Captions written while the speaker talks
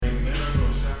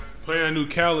Playing that new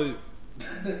Khaled.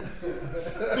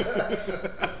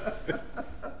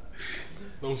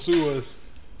 Don't sue us.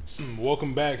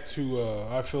 Welcome back to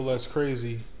I Feel Less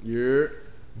Crazy. Yeah.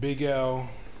 Big Al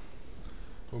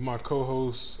with my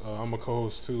co-host. I'm a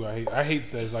co-host too. I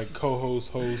hate that it's like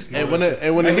co-host, host. I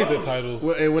hate the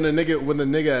title. And when the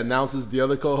nigga announces the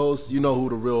other co-host, you know who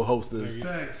the real host is.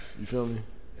 Thanks. You feel me?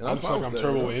 And I'm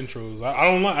terrible with intros.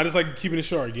 I don't like. I just like keeping the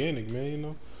show organic, man. You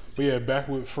know. But yeah, back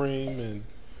with Frame and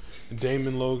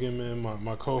Damon Logan, man.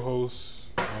 My co-host.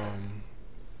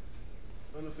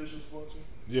 Unofficial sponsor.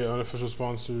 Yeah, unofficial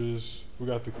sponsors. We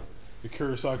got the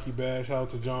Kurosaki badge. Shout out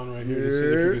to John right here. Yeah.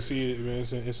 If you can see it, man,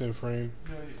 it's in frame.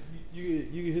 You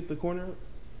can hit the corner up.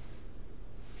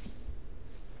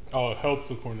 Oh, help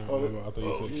the corner. I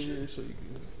thought you said. Yeah, so you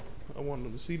can. I want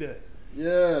them to see that.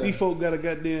 Yeah. These folk gotta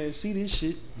goddamn see this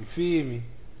shit. You feel me?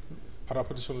 How do I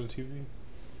put this on the TV?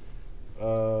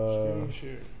 Screen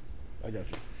share. I got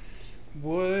you.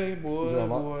 Boy.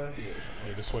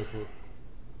 Yeah, just swipe up.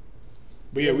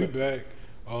 But yeah, we back.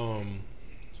 I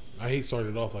hate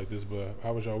starting it off like this, but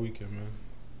how was y'all weekend, man?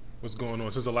 What's going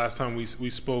on since the last time we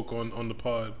spoke on the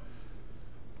pod?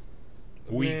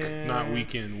 Man. Not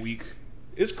weekend, week.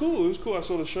 It's cool. It was cool. I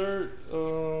sold a shirt.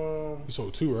 You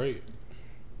sold 2, right?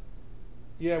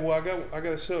 Yeah. Well, I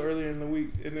got a sale earlier in the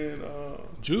week, and then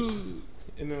Jude.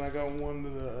 and then I got one to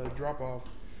the drop off.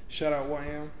 Shout out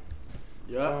YM.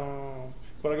 Yeah.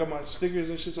 But I got my stickers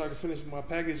and shit so I can finish my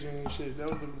packaging and shit. That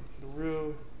was the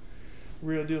real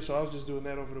deal. So I was just doing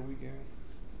that over the weekend.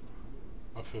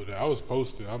 I feel that. I was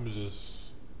posted. I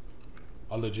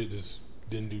legit just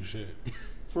didn't do shit.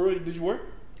 For real? Did you work?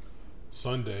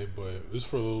 Sunday, but it was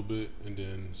for a little bit, and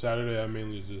then Saturday I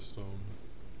mainly just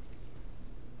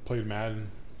played Madden.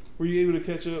 Were you able to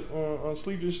catch up on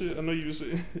sleep and shit? I know you were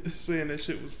saying that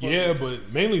shit was fun. Yeah,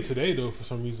 but mainly today though for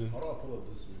some reason. How do I pull up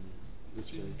this one? This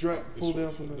screen? Pull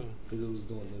down from there. Because it was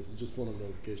doing this. It just pulled a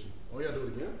notification. Oh, yeah, do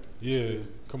it again? Yeah,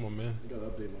 come on, man. You gotta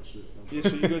update my shit. Yeah,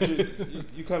 so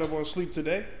you caught up on sleep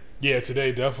today? Yeah,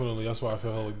 today definitely. That's why I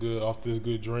feel hella good off this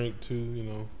good drink too. You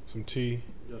know, some tea.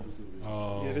 Yeah,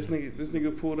 this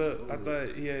nigga pulled up. I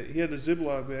thought he had the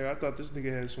Ziploc bag. I thought this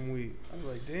nigga had some weed. I was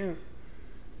like, damn.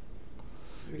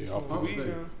 Yeah, off the weed.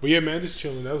 But yeah, man, just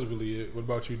chilling. That was really it. What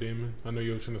about you, Damon? I know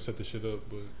you were trying to set the shit up,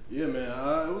 but yeah, man,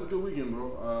 it was a good weekend,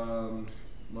 bro.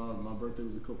 My birthday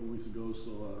was a couple weeks ago,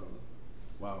 so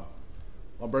wow.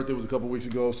 My birthday was a couple weeks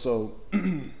ago, so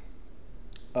the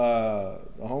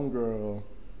homegirl,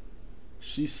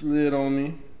 she slid on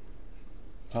me.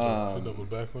 she doubled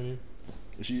back on you.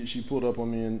 She pulled up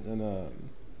on me and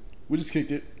we just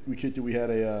kicked it. We kicked it. We had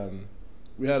a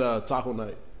taco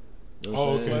night. You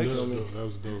know what I'm saying? That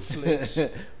was dope.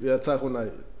 We had taco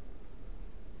night.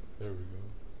 There we go.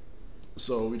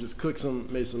 So we just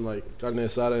made some like carne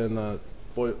asada and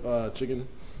chicken,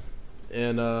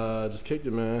 and just kicked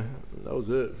it, man. That was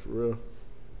it for real.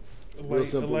 Real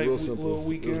simple. Little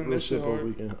weekend. Real simple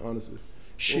weekend, honestly.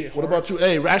 Shit. What about you?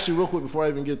 Hey, actually, real quick before I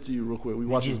even get to you, real quick, we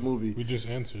watched this movie. We just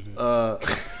answered it.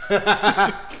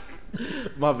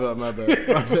 My bad. My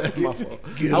fault.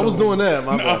 I was doing that.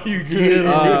 My bad. You good?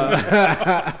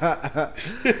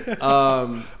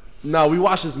 No, we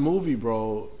watched this movie,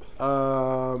 bro.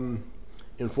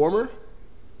 Informer.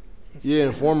 Yeah,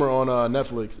 Informer on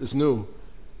Netflix. It's new.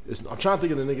 I'm trying to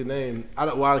think of the nigga name.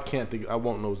 I can't think. I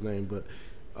won't know his name, but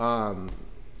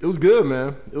it was good,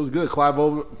 man. It was good. Clive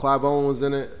Owen was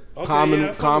in it.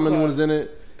 Okay, Common was in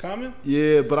it. Common?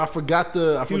 Yeah, but I forgot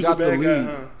the lead. Guy,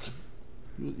 huh?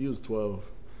 He was 12.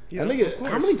 Yeah, nigga,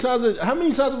 how many times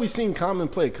have we seen Common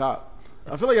play cop?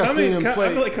 I feel like I've seen him play.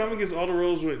 I feel like Common gets all the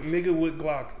roles with nigga with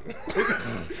Glock.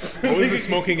 What was it?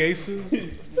 Smoking Aces?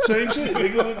 Same shit.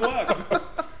 Nigga with Glock.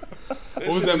 What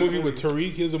was that movie with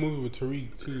Tariq? He has a movie with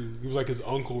Tariq too. He was like his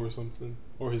uncle or something,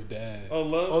 or his dad. Oh,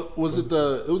 Love. Oh, was it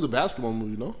It was a basketball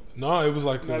movie, no? No, it was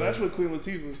like. No, that's with Queen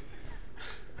Latifah.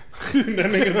 That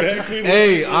nigga bad Queen.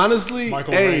 Hey, honestly,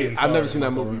 Rainey, I've never seen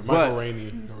that movie. Michael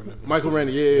Rainey. Michael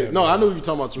Rainey, yeah. No, I knew you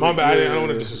talking about Tariq. My bad. I don't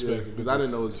want to disrespect it because I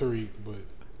didn't know it was Tariq, but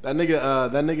that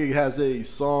nigga has a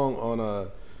song on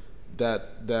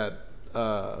that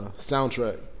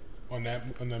soundtrack. On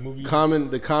that movie,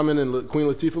 the Common and Queen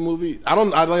Latifah movie.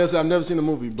 Like I said, I've never seen the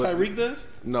movie, but Tyreek does?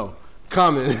 No,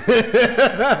 Common.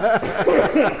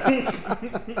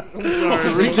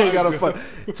 Tariq ain't got a fuck.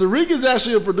 Tariq is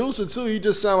actually a producer too. He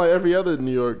just sound like every other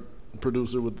New York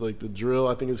producer with like the drill.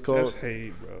 I think it's called. That's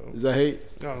hate, bro. Is that hate?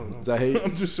 I don't know. Is that hate?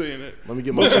 I'm just saying it. Let me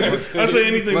get my shit. I say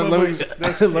anything.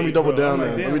 Let me double down.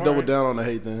 Like, let me double down on the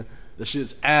hate. Then that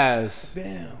shit's ass.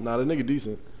 Damn. Nah, the nigga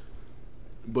decent.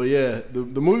 But yeah,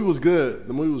 the movie was good.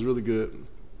 The movie was really good.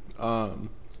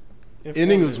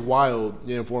 Ending is wild.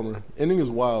 Yeah, Informer. Ending is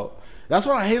wild. That's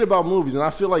what I hate about movies, and I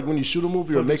feel like when you shoot a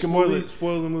movie or make a movie,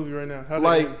 spoil the movie right now.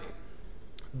 Like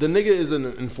the nigga is an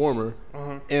informer,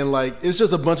 and like it's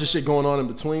just a bunch of shit going on in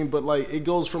between. But like it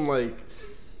goes from like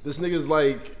this nigga's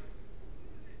like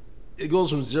it goes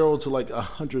from 0 to like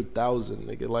 100,000,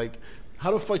 nigga. Like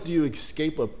how the fuck do you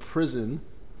escape a prison?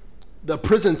 The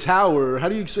prison tower. How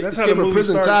do you escape a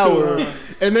prison tower? Too, huh?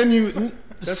 And then you.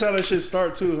 That's how that shit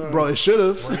start too, huh? Bro, it should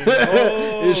have.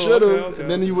 It should have. Okay,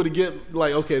 and then you would get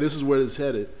like, okay, this is where it's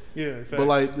headed. Yeah, but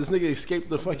like this nigga escaped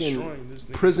the fucking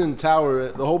prison tower.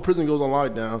 The whole prison goes on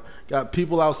lockdown. Got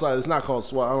people outside. It's not called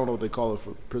SWAT. I don't know what they call it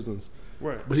for prisons.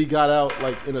 Right. But he got out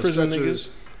like in a prison stretcher. Niggas.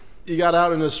 He got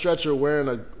out in a stretcher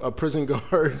wearing a prison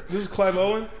guard. This is Clive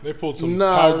Owen? They pulled some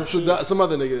power shit. Some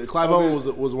other nigga. Clive Owen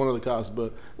was one of the cops,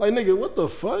 but like nigga, what the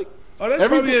fuck? Oh, that's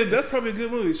probably a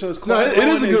good movie. So it's Clive Owen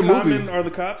is a good and movie. Common are the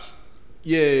cops?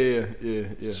 Yeah.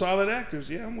 Solid actors.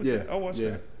 Yeah, I'm with that. I'll watch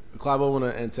that. Clive Owen,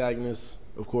 an antagonist,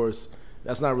 of course.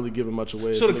 That's not really giving much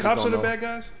away. So the cops are the bad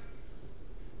guys?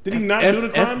 Did he not do the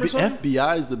crime or something?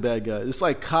 FBI is the bad guy. It's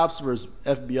like cops versus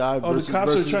FBI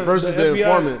versus the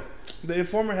informant. The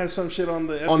informant has some shit on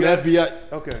the FBI. On the FBI.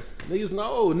 Okay. Niggas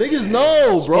know,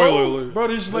 bro. Spoiler alert. Bro,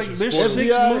 there's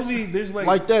six movies. There's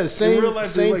like that. Same, in real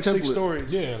life, same there's like template. 6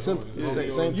 stories. Yeah.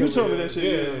 Same you told me that shit.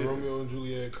 Yeah, Romeo and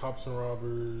Juliet, Cops and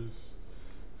Robbers.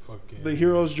 Fucking The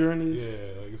hero's journey. Yeah,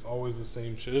 like it's always the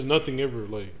same shit. There's nothing ever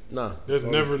like. Nah. There's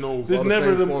never no. There's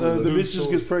never the bitch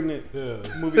just gets pregnant. Yeah.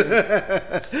 Movie.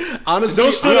 Honestly,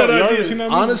 don't steal that idea.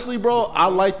 Honestly, bro, I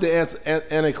like the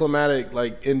anticlimactic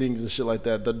like endings and shit like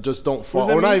that that just don't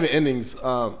fall. Or not even endings.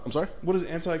 I'm sorry. What does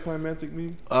anticlimactic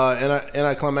mean?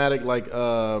 Anticlimactic like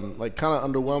kind of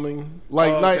underwhelming.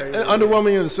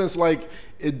 Underwhelming in the sense like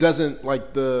it doesn't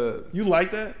like the. You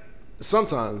like that?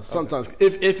 Sometimes.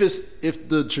 If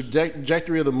the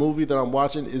trajectory of the movie that I'm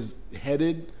watching is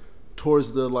headed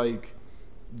towards the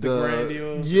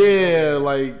grandiose,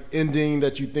 like ending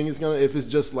that you think it's gonna. If it's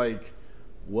just like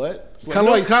what, kind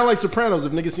of like Sopranos.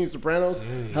 If niggas seen Sopranos,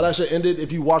 how that shit ended.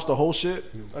 If you watch the whole shit,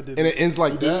 I did. And it ends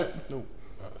like that. Nope.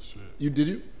 Oh shit. You did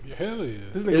you? Yeah, hell yeah.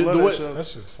 This nigga love that show. That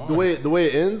shit's fine. The way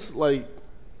it ends, like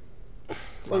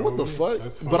what the fuck?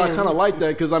 But I kind of like that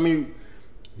because I mean.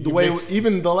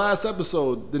 Even the last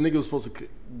episode, the nigga was supposed to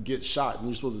get shot, and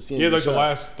you're supposed to see him. Yeah, like shot. The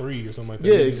last 3 or something like that.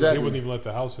 Yeah, exactly. He wouldn't even let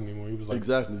the house anymore. He was like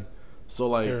exactly. So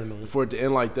like paranoid. For it to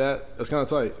end like that, that's kind of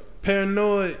tight.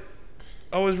 Paranoid.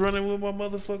 I was running with my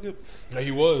motherfucker. Yeah,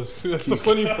 he was too. That's the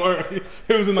funny part.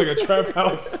 He was in like a trap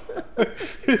house.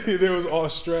 There was all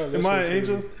strapped. Am I an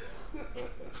angel?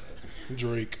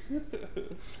 Drake.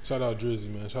 Shout out Drizzy,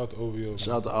 man. Shout out to OVO.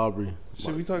 Shout out to Aubrey.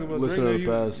 Should we talk about listener Drake? of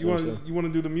the past. You want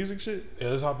to do the music shit? Yeah,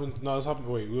 let's hop in. No, let's hop in.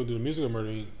 Wait, we gonna do the music or Murder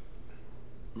Inc?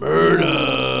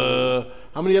 Murder.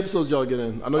 How many episodes y'all get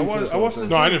in? I know I watched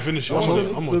No, I didn't finish it.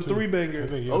 I'm on the 3 banger.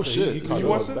 Oh shit! Did you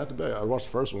watch it? Back to back. I watched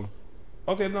the first one.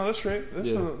 Okay, no, that's great. I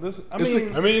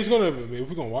mean, it's gonna. If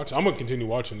we're gonna watch it, I'm gonna continue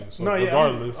watching it. So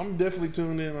regardless, I'm definitely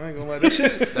tuned in. I ain't gonna lie. That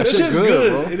shit's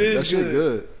good. Bro. It is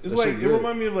good. It's like it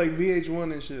reminds me of like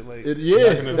VH1 and shit. Like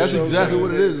that's exactly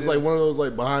what it is. It's like one of those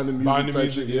like behind the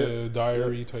music, shit,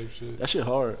 diary type shit. That shit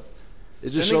hard. It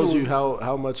just shows you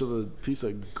how much of a piece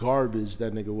of garbage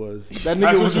that nigga was. That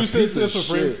nigga was a piece of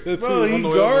shit. Bro, he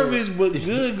garbage, but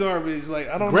good garbage. Like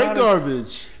I don't know. Great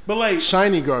garbage. But like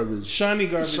shiny garbage,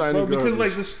 bro. Because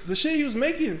like the shit he was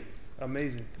making,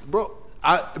 amazing, bro.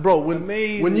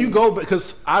 When you go,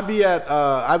 because I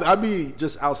be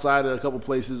just outside of a couple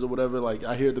places or whatever. Like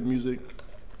I hear the music,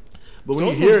 but when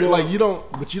you hear it, like you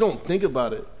don't think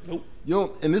about it. Nope. You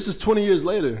don't. And this is 20 years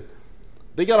later.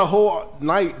 They got a whole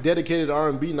night dedicated to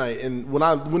R&B night, and when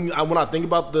I think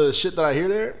about the shit that I hear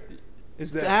there.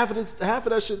 Is that half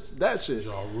of that shit's that shit?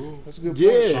 That's a good point.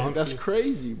 Yeah, that's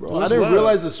crazy, bro. I didn't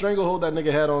realize the stranglehold that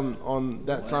nigga had on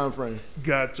that time frame.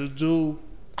 Got to do.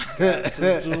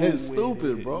 It's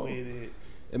stupid, bro.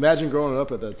 Imagine growing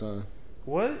up at that time.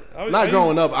 What? Not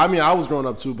growing up. I mean, I was growing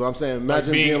up too, but I'm saying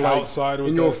imagine being like outside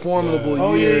in your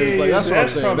formidable years. Like that's what I'm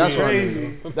saying. That's crazy. What I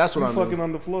mean. That's what I'm fucking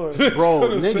on the floor, bro.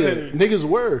 Niggas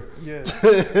were. Yeah,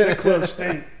 that club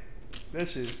stank. That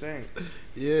shit stank.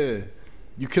 Yeah.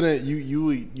 You couldn't. You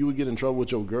would get in trouble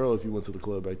with your girl if you went to the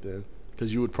club back then,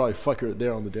 because you would probably fuck her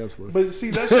there on the dance floor. But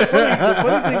see, that's the funny. The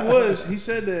funny thing was, he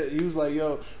said that he was like,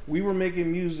 "Yo, we were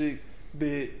making music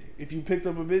that if you picked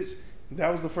up a bitch, that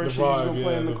was the first shit he was gonna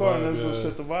play in the car, and that was gonna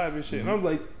set the vibe and shit." And I was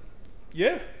like,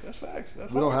 "Yeah, that's facts.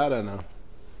 That's we don't have that now.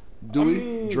 Do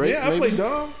we? Drake? Yeah, I maybe? play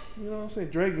Dom. You know what I'm saying?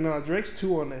 Drake. No, Drake's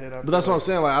 2 on the head. But that's what I'm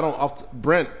saying. Like I don't.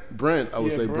 Brent. I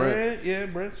would say Brent. Yeah,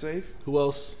 Brent's safe. Who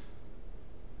else?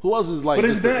 Who else is like? But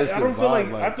it's that. I don't feel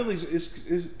like. Like, I feel like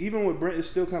it's even with Brent, it's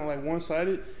still kind of like one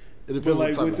sided. It depends but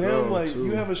like on the with type of them, girl, like too.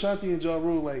 you have Ashanti and Ja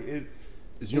Rule, like it's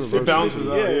it balances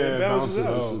out. Yeah, it balances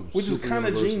out, which is Super kind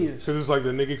of universal. genius. Because it's like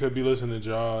the nigga could be listening to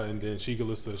Ja, and then she could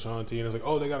listen to Ashanti, and it's like,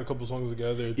 oh, they got a couple songs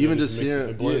together. Even just mix hearing-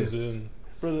 it blends in.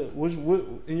 Brother, what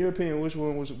in your opinion, what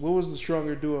was the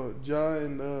stronger duo, Ja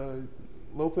and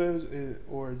Lopez,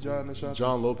 or Ja and Ashanti?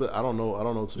 John Lopez. I don't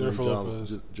know too Jennifer many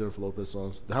Lopez. Jennifer Lopez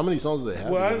songs. How many songs do they have?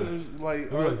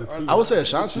 Well, two. I would say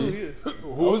Ashanti. Who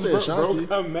was say bro Ashanti.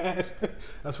 got mad?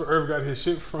 That's where Irv got his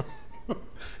shit from.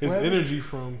 His What? energy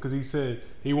from, because he said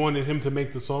he wanted him to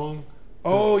make the song.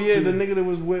 Oh yeah, the nigga that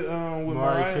was with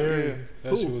Mariah Carey. Yeah.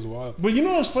 That shit was wild. But you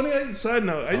know what's funny? Side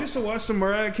note, I used to watch some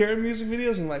Mariah Carey music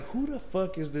videos and like, who the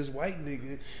fuck is this white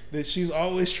nigga that she's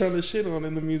always trying to shit on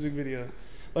in the music video?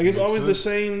 Like it's Makes always the sense.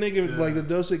 same nigga, Yeah. like the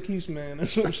Dos Equis man or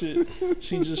some shit.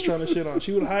 She just trying to shit on.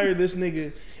 She would hire this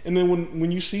nigga, and then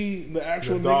when you see the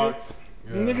actual The dog. nigga,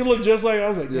 the nigga looked just like I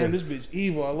was like, Yeah. damn, this bitch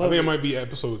evil. I I love think it. it might be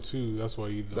episode 2. That's why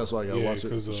you. That's why I gotta watch it,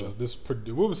 Because for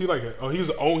sure. what was he like? Oh,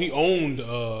 he owned.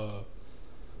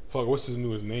 Fuck, what's his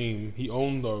newest name? He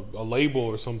owned a label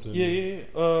or something. Yeah.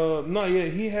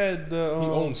 He had the. He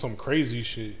owned some crazy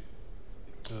shit.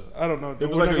 I don't know. It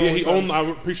was like he owned.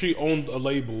 I'm pretty sure he owned a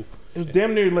label. It was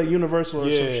damn near like Universal or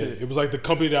Yeah, some shit. it was like the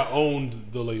company that owned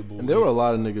the label. And there were a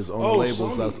lot of niggas on Oh,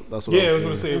 labels. Sony. That's what Yeah, I I was gonna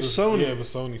was say saying. it was Sony. Yeah, it was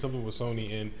Sony. Something with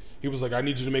Sony, and he was like, "I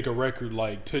need you to make a record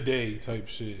like today," type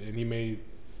shit. And he made.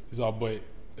 He's all, but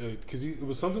because it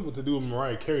was something to do with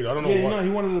Mariah Carey. I don't know. Yeah, why. no, he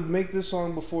wanted to make this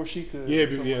song before she could. Yeah,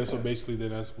 or something yeah. like So that. basically,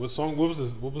 then that's what song. What was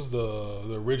this? What was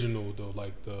the original though?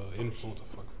 Like the influence. I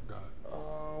fucking forgot.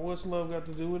 What's love got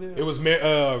to do with it? It was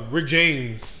Rick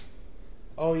James.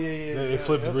 Oh yeah. They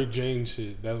flipped Rick James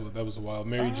shit. That was wild.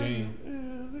 Mary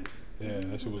Jane. Yeah,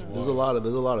 that shit was wild.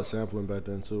 There's a lot of sampling back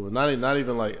then too. And not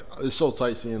even like it's so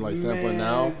tight seeing like sampling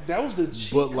now. That was the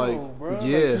cheat But, like, code, bro.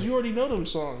 yeah. Because you already know them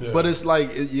songs. Yeah. But it's like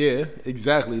yeah,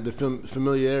 exactly the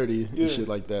familiarity Yeah. and shit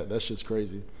like that. That shit's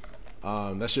crazy.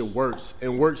 That shit works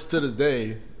and works to this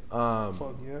day.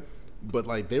 Fuck yeah. But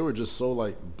like they were just so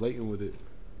like blatant with it.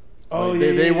 Oh Like,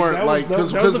 yeah. they weren't that like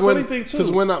was the funny thing too. because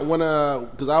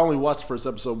because I only watched the first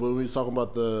episode, but when we was talking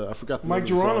about I forgot the Mike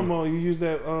name of the song. Geronimo,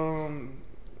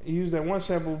 you used that one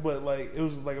sample, but like it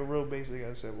was like a real basic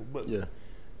ass sample, but Yeah,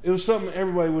 it was something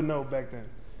everybody would know back then.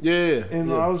 yeah, And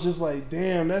yeah. I was just like,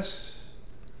 damn, it's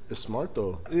smart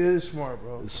though. it is smart,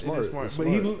 bro. It's smart. It is smart. It's But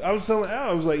smart. I was telling Al,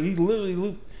 I was like, he literally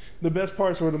looped the best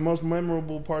parts or the most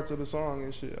memorable parts of the song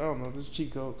and shit. I don't know, this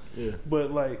cheat code. Yeah,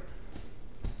 But like,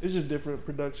 it's just different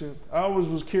production. I always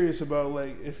was curious about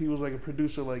like if he was like a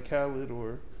producer like Khaled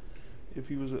or if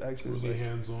he was actually Was he like,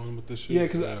 hands on with this shit? yeah,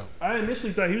 because I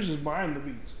initially thought he was just buying the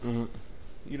beats. Mhm.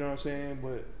 You know what I'm saying?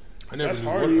 But I never that's knew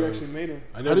hard. what He Irv- actually made him.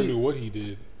 I never knew what he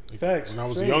did. Like, Facts. When I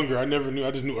was Same. younger, I never knew.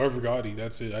 I just knew Irv Gotti.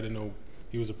 That's it. I didn't know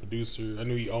he was a producer. I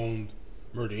knew he owned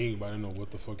Murder Inc., but I didn't know what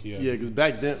the fuck he had. yeah. Because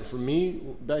back then,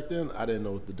 I didn't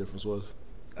know what the difference was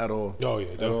at all. Oh yeah,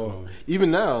 At all. definitely.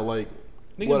 Even now, like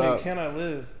Nigga what? made Can I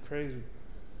Live? Crazy.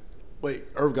 Wait,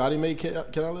 Irv Gotti made Can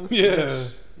I Live? Yeah.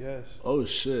 Yes. Oh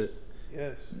shit.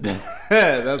 Yes.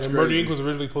 That's And Murder crazy. Inc. was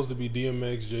originally supposed to be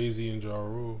DMX, Jay-Z, and Ja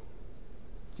Rule.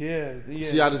 Yeah. Yeah.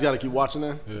 See, I just gotta keep watching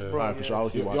that. Yeah. All right, for sure. I'll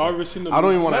keep Y'all watching. ever seen the? I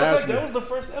don't even want to Matter of ask fact, you. that was the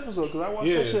first episode because I watched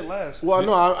Yeah. that shit last. Well,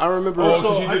 no, I remember. Oh, so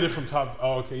because you I- did it from top.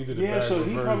 Oh, okay, you did it. Yeah, back, so he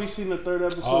reverse. probably seen the third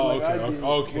episode Oh, like I okay, did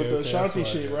okay, with the okay, Ashanti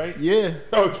that's why, shit, yeah. right? Yeah.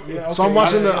 Okay. Yeah, So I'm okay,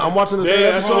 watching I the see. I'm watching the Yeah, third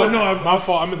that's episode. all. No, my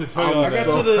fault. I meant to tell you. I got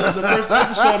to the first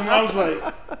episode and I was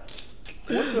like,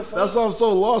 what the fuck? That's why I'm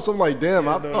so lost. I'm like, damn,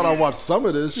 I no, thought I yeah. watched some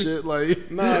of this shit.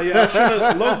 Like, Nah, yeah, I was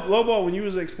trying to, low ball, when you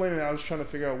was explaining it, I was trying to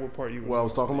figure out what part you was what I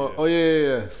was talking about. Yeah. Oh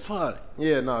yeah. Fuck.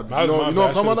 Yeah, nah. That You know was my what I'm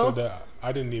bad. talking I about should've though? said that.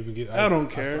 I didn't even get. I don't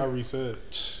care. I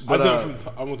reset. But, I did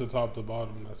I went to top to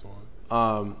bottom. That's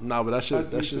why. Nah, but that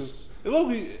shit. That's Me just.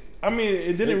 too. I mean,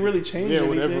 it didn't really change Yeah, anything.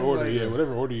 whatever order. like, Yeah,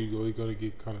 whatever order you go, you're gonna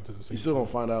get kind of to the same. You still gonna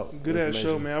find out. Good ass show,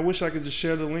 information. man. I wish I could just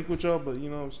share the link with y'all, but you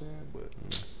know what I'm saying.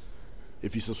 But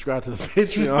If you subscribe to the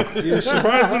Patreon. yeah,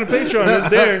 subscribe to the Patreon. It's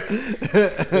there.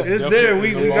 It's there.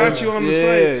 We got you on the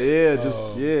sites. Yeah,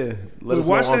 just yeah. Let But us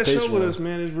watch know on that show with Patreon. us,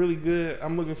 man. It's really good.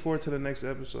 I'm looking forward to the next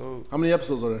episode. How many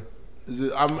episodes are there? Is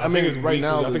it? I I mean, think it's right weekly.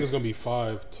 now. I think it's there's- gonna be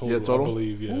 5 total. Yeah, total? I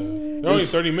believe. Yeah, Ooh. they're only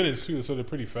It's- 30 minutes too, so they're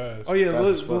pretty fast. Oh yeah, Fast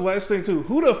look, as the fuck. last thing too.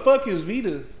 Who the fuck is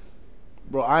Vita?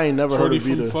 Bro, I ain't never Shorty heard of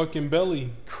from Vita. fucking Belly.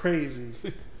 Crazy.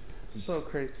 So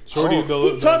crazy. Shorty,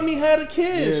 He taught me how to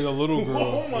kiss. Yeah, the little girl.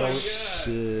 Oh my god.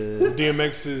 Shit.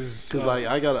 DMX's. Cause like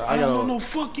I gotta. I don't know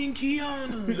fucking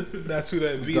Kiana. That's who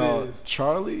that Vita Dog, is.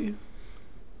 Charlie.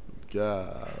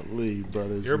 Golly,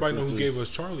 brothers. Everybody know who gave us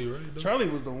Charlie, right? Though? Charlie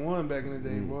was the one back in the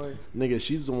day, boy. Nigga,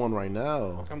 she's the one right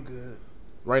now. I'm good.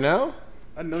 Right now?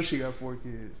 I know she got 4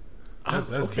 kids.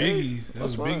 That's okay. Biggie's.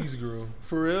 That's Biggie's girl.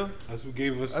 For real? That's what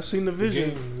gave us. I seen the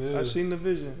vision. Game, yeah. I seen the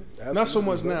vision. Absolutely. Not so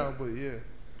much now, but yeah.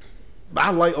 But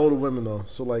I like older women though.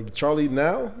 So like Charlie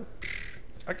now,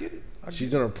 I get it.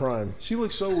 she's in her prime. She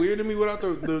looks so weird to me without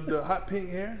the hot pink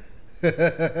hair.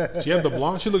 She had the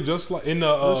blonde. She looked just like in the.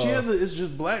 No, she had the. It's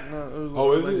just black now. It was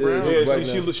Oh, is like it?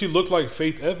 brown. Yeah, she looked like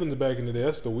Faith Evans back in the day.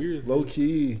 That's the weird. Low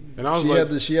key. And I was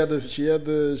she had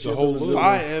the whole look.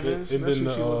 Phi Evans. And That's then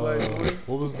what she looked like.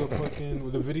 what was the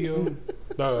fucking the video?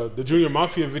 The Junior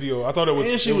Mafia video. I thought it was.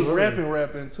 And she was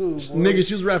rapping too. Boy. Nigga,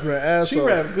 she was rapping her ass off. She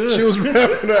rapped good. She was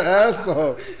rapping her ass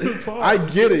off. I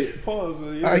get it.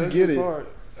 Pause. Yeah, I get it. hard.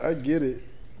 I get it.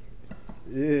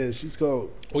 Yeah, she's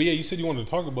cold. Oh yeah, you said you wanted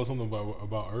to talk about something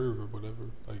about Irv or whatever.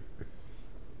 Like,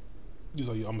 just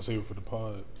like I'm gonna save it for the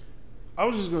pod. I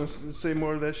was just gonna say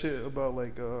more of that shit about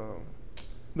like the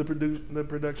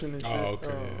production and shit. Oh, okay.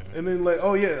 Yeah. And then like,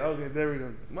 oh yeah, okay, there we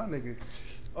go, my nigga.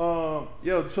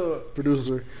 Yo, so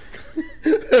Producer.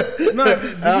 no,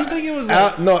 did you think it was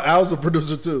like, no, Al's a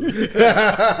producer too.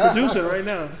 producer right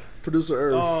now? Producer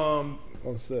Irv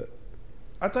on set.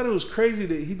 I thought it was crazy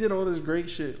that he did all this great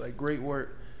shit, like great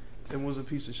work, and was a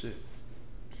piece of shit.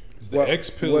 It's the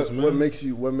X pills, man. What makes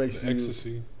you?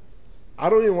 Ecstasy. I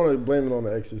don't even want to blame it on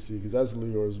the ecstasy because that's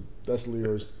Leor's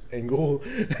angle.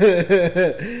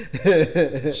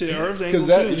 Shit, Irv's angle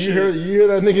too. You hear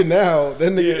that nigga now?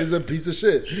 That nigga is a piece of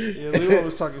shit. Yeah, Leor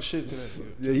was talking shit to that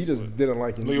dude. Yeah, he just didn't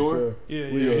like him. Leor? Yeah,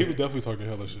 he was definitely talking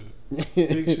hella shit.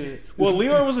 Big shit. Well,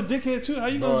 Leor was a dickhead too. How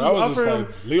you gonna just offer him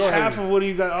half of what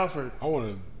he got offered? I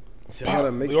want to.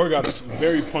 Leor got a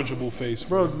very punchable face,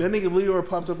 bro. That nigga Leor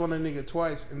popped up on that nigga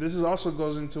twice, and this is also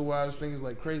goes into why I was thinking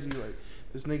like crazy. Like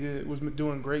this nigga was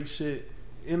doing great shit,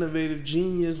 innovative,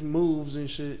 genius moves and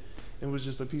shit, and was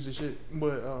just a piece of shit.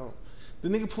 But the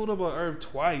nigga pulled up on Irv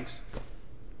twice.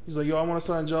 He's like, "Yo, I want to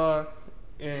sign Jaw."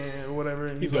 And whatever,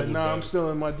 and he's like, "Nah, I'm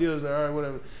still in my deals." Like, all right,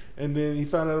 whatever. And then he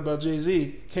found out about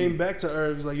Jay-Z. Came back to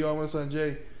Irv. He's like, "Yo, I want to sign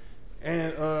Jay,"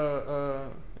 and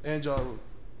Ja Rule.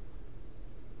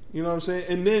 You know what I'm saying?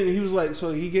 And then he was like,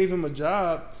 so he gave him a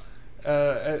job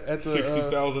at the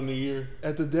 $60,000 a year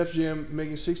at the Def Jam,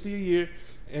 making $60 a year.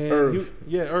 And Irv.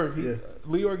 Irv.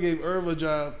 Leor gave Irv a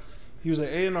job. He was an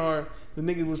A&R. The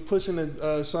nigga was pushing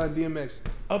to sign DMX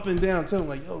up and down, telling him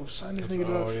like, "Yo, sign this nigga.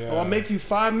 Oh, I'll make you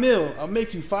 $5 million. I'll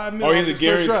make you $5 million." Oh, he's a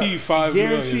guarantee $5 million.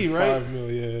 Guarantee, right? $5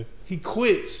 million, yeah. He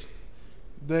quits.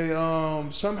 They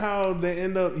somehow they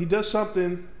end up. He does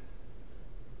something.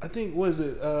 I think what is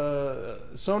it?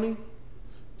 Sony.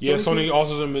 Yeah, Sony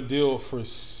offers him a deal for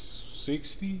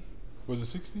 60. Was it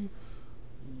 60?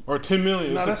 Or 10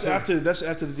 million? No, that's after the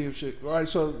DM shit. All right,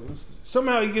 so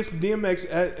somehow he gets DMX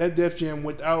at Def Jam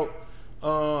without.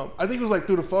 I think it was like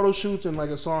through the photo shoots and like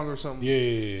a song or something.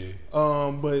 Yeah.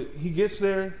 But he gets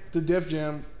there to Def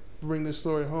Jam, bring this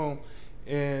story home,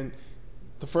 and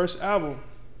the first album,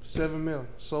 7 mil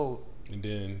sold. And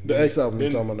then the X album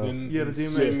you're talking about now. Yeah, the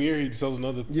DMX. Same year he sells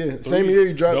another. Yeah, same year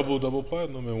he dropped double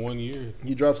platinum in 1 year.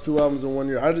 He drops 2 albums in 1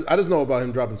 year. I just know about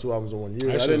him dropping 2 albums in 1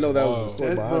 year. I didn't know that was the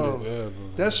story behind it. Yeah, bro.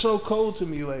 That's so cold to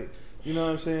me. Like, you know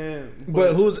what I'm saying?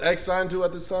 But who's X signed to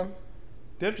at this time?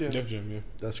 Def Jam. Def Jam, yeah.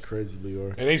 That's crazy,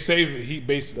 Leor. And they saved. He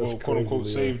basically, quote unquote,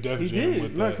 saved Def Jam. He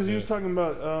did. No, because he was talking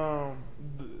about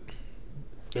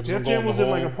Def Jam was in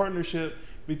like a partnership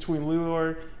between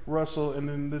Leor, Russell, and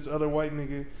then this other white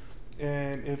nigga.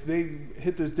 And if they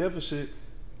hit this deficit,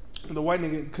 the white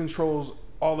nigga controls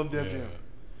all of Def Jam.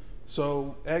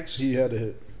 So X, he had to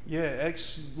hit. Yeah,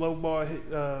 X lowball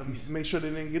hit. Make sure they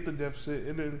didn't get the deficit,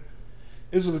 and then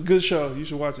it's a good show. You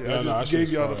should watch it. I just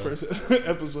gave y'all the first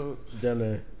episode. Down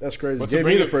there, that's crazy. But gave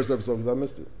me the first episode because I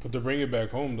missed it. But to bring it back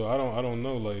home though, I don't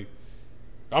know. Like,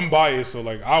 I'm biased, so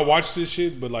like I watch this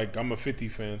shit, but like I'm a 50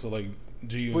 fan, so like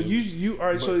G. But you all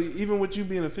right? But, so even with you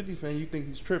being a 50 fan, you think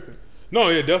he's tripping? No,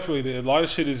 yeah, definitely. A lot of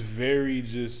shit is very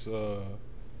just. I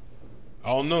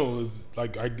don't know. It's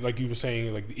like you were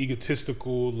saying, like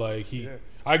egotistical. Like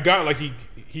I got like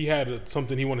he had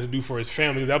something he wanted to do for his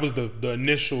family. That was the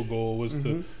initial goal was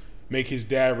to make his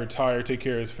dad retire, take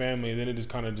care of his family, and then it just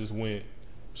kind of just went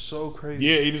so crazy.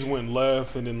 Yeah, he just went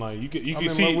left, and then like you can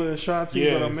see. I'm in love with Ashanti,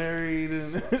 but I'm married,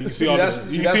 and you can see all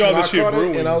this. You can see all this shit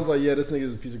brewing. And I was like, yeah, this nigga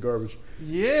is a piece of garbage.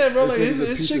 Yeah, bro, like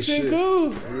his chicks ain't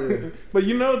cool. Yeah. But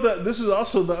you know that this is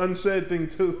also the unsaid thing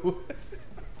too.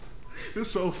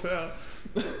 It's so foul.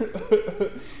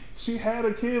 She had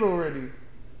a kid already.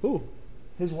 Who?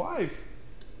 His wife.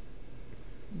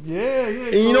 Yeah.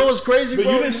 And you know what's crazy, but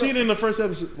bro? you didn't see it in the first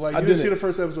episode. Like, you didn't see the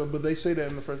first episode, but they say that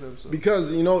in the first episode.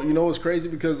 Because you know what's crazy?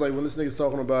 Because like when this nigga's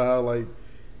talking about how like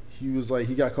he was like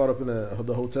he got caught up in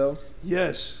the hotel.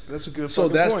 Yes, that's a good. So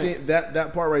that point. scene,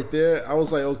 that part right there, I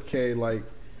was like, okay, like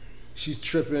she's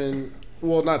tripping.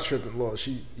 Well, not tripping. Well,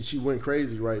 she went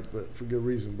crazy, right? But for good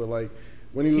reason. But like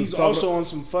when he's also on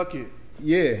some fuck it.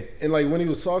 Yeah, and like when he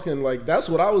was talking, like that's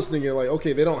what I was thinking. Like,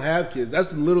 okay, they don't have kids.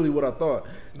 That's literally what I thought.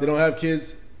 They don't have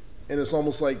kids, and it's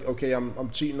almost like, okay, I'm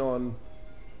cheating on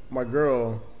my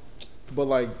girl, but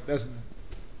like that's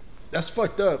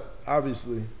fucked up.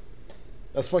 Obviously,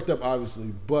 that's fucked up.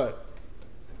 Obviously, but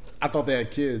I thought they had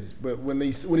kids. But when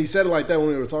he said it like that, when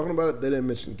we were talking about it, they didn't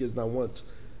mention kids not once.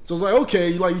 So it's like,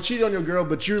 okay, like you cheated on your girl,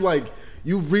 but you're like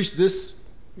you've reached this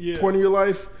point in your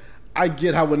life. I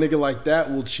get how a nigga like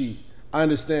that will cheat. I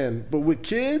understand, but with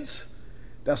kids,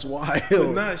 that's wild. But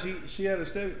nah, she had a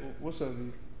step. What's up,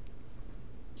 dude?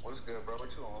 What's good, bro? What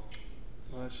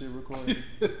you on? Shit recording.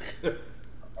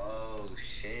 Oh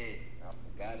shit! I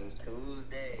forgot it's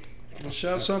Tuesday. Well,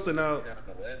 shout something out. On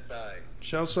the west side.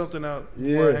 Shout something out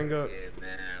before I hang up. Yeah,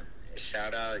 man.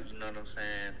 Shout out, you know what I'm saying?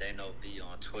 They know B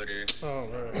on Twitter. Oh,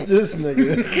 right. This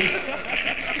nigga.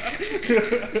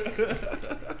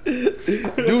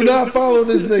 Do not follow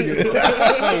this nigga.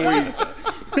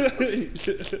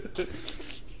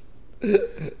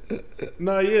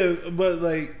 Nah, yeah, but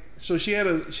like, so she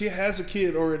has a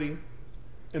kid already,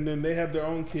 and then they have their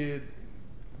own kid.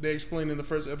 They explain in the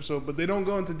first episode, but they don't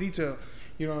go into detail.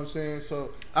 You know what I'm saying? So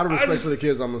Out of respect for the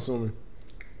kids, I'm assuming.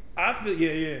 I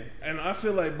feel and I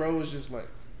feel like bro was just like,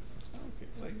 okay,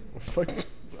 like fuck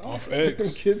off them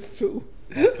X. kids too.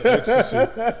 you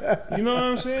know what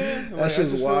I'm saying? Like, That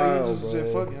shit's wild, like he just bro.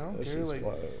 said, fuck it, I don't That care. shit's Like,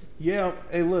 wild. yeah,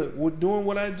 hey, look, doing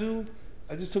what I do,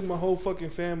 I just took my whole fucking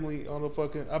family on a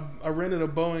fucking. I rented a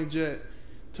Boeing jet,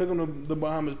 took them to the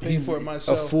Bahamas, paid for it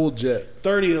myself. A full jet.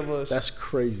 30 of us. That's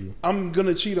crazy. I'm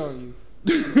gonna cheat on you.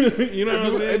 You know what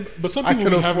I'm saying? But some people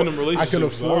be having them relationships. I can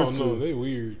afford I don't know, to. they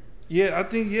weird. Yeah, I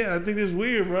think it's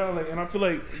weird, bro. Like, and I feel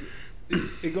like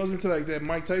it goes into like that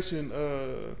Mike Tyson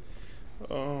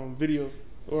video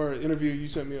or interview you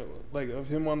sent me, like of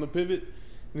him on the pivot,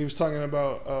 and he was talking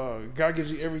about God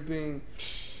gives you everything,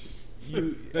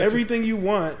 everything you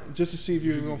want, just to see if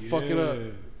you're gonna fuck it up.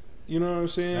 You know what I'm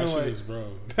saying? That like, shit is, bro.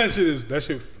 That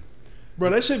shit. Bro,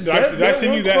 that shit. Did I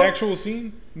send you that actual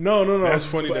scene? No. That's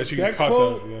funny that you that caught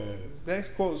quote, that. Yeah.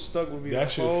 That quote stuck with me. That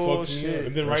shit whole fucked me shit. up.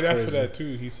 And then That's right after crazy. that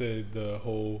too, he said the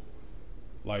whole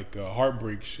like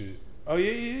heartbreak shit. Oh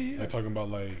yeah. Like talking about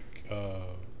like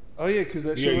Oh yeah, because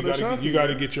that shit with Ashanti. you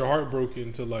gotta get your heart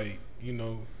broken to like, you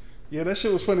know. Yeah, that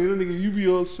shit was funny. That nigga, you be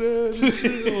all sad and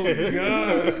shit. Oh my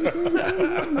god,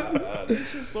 that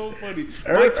shit's so funny.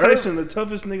 Mike Tyson, the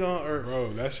toughest nigga on earth.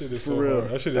 Bro, that shit is For so real.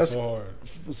 hard. That shit is so hard.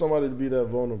 For somebody to be that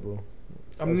vulnerable.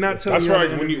 I'm not telling That's you.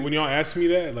 why when y'all asked me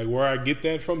that, like where I get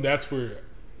that from, that's where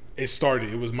it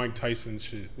started. It was Mike Tyson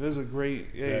shit. That's a great.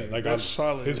 Yeah, Like that's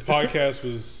solid. His podcast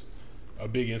was a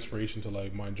big inspiration to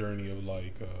like my journey of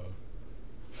like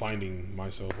finding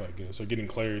myself, I guess, or getting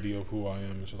clarity of who I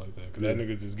am and shit like that. Because that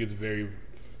nigga just gets very.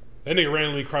 That nigga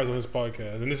randomly cries on his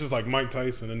podcast, and this is like Mike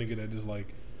Tyson, a nigga that just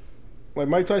like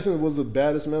Mike Tyson was the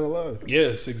baddest man alive.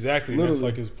 Yes, exactly. That's Literally.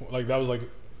 like his like that was like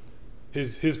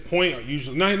his point.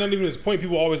 Usually, not even his point.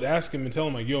 People always ask him and tell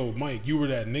him like, "Yo, Mike, you were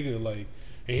that nigga." Like,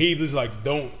 and he just like,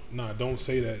 don't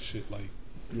say that shit. Like,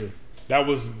 Yeah. that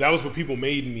was what people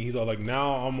made me. He's all like,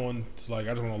 now I'm on to, like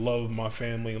I just want to love my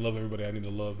family and love everybody I need to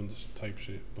love and just type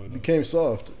shit. But Became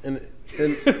soft and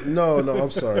no,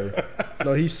 I'm sorry.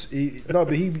 No,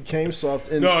 but he became soft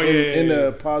in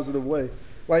a positive way.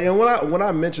 Like, and when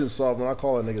I mention soft, when I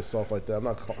call a nigga soft like that, I'm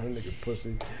not calling a nigga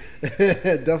pussy.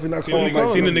 Definitely not calling him.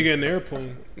 Seen the nigga in the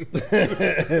airplane.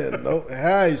 No,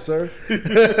 hi, sir.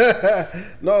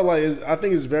 No, like I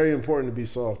think it's very important to be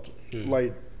soft. Yeah.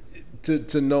 Like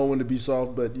to know when to be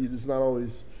soft, but it's not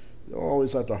always. You don't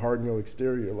always have to harden your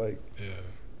exterior. Like, Yeah.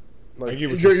 like I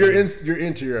get what your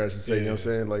interior, I should say. Yeah. You know what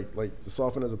I'm saying? Like to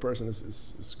soften as a person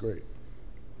is great.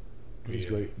 It's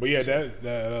great. But yeah,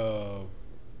 that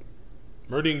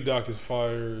Murding Doc is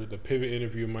fire. The Pivot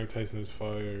interview with Mike Tyson is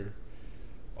fire.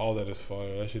 All that is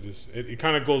fire. That shit is it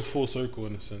kind of goes full circle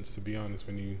in a sense, to be honest.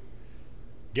 When you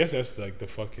guess that's like the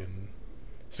fucking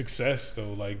success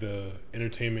though, like the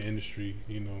entertainment industry,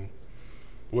 you know,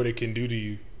 what it can do to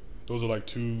you. Those are like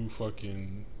two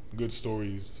fucking good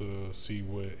stories to see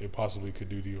what it possibly could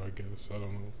do to you, I guess. I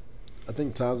don't know. I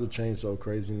think times have changed so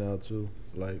crazy now too.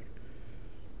 Like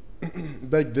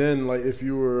back then, like if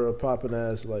you were a poppin'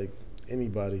 ass like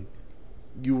anybody,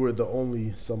 you were the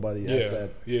only somebody at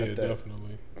that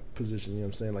definitely position. You know what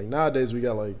I'm saying? Like nowadays we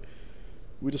got like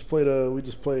we just played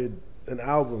an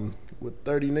album with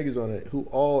 30 niggas on it who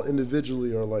all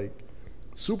individually are like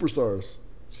superstars.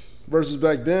 Versus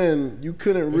back then, you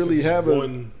couldn't really have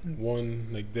one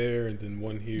like there and then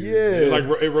one here. Yeah,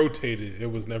 it rotated.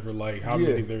 It was never like how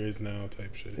many there is now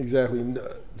type shit. Exactly.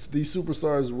 These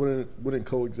superstars wouldn't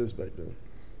coexist back then.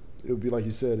 It would be like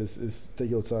you said. It's take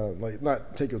your time. Like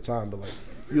not take your time, but like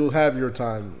you'll have your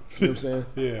time. You know what I'm saying?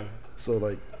 Yeah. So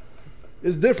like,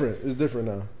 it's different. It's different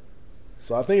now.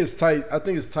 So I think it's tight. I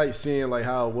think it's tight seeing like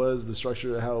how it was, the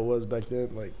structure of how it was back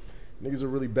then. Like niggas are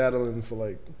really battling for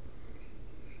like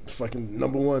fucking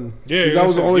number one. Yeah, that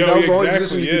was the only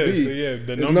position you could be. So yeah,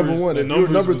 the numbers, number one. If you were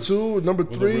number two, number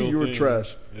was three, you were thing.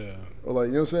 trash. Yeah. Or like,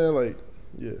 you know what I'm saying? Like,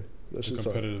 yeah, that's The just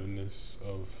competitiveness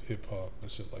of hip hop and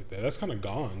shit like that. That's kind of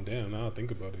gone. Damn, now I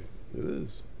think about it. It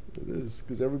is. It is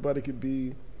because everybody could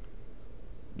be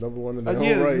number one in their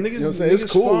Yeah, own right. niggas, You know what I'm saying? It's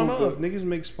niggas cool. spawn but- off. Niggas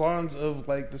make spawns of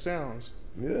like the sounds.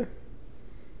 Yeah.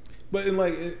 But in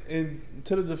like, in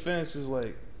to the defense is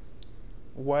like,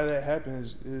 why that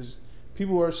happens is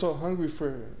people are so hungry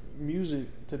for music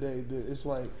today that it's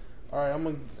like, all right, I'm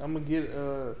gonna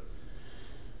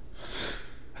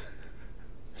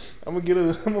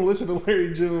listen to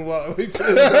Larry June while I wait for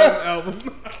the Dom album.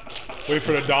 Wait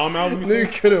for the Dom album?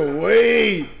 Nigga couldn't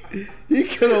wait. He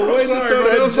couldn't wait to throw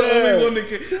that That's the only jab. one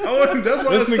that that's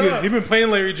why This I nigga, stopped. he been playing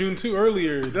Larry June too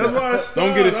earlier. That's why I stopped.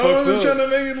 Don't get it I fucked wasn't up. trying to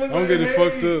make it look Don't like, get it hey.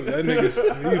 fucked up. That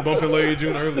nigga, he was bumping Larry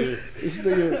June earlier. This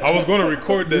nigga, I was going to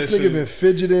record that this shit. nigga been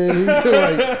fidgeting. He been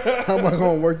like, how am I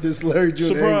gonna work this Larry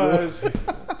June angle?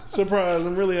 Surprise.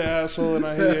 I'm really an asshole and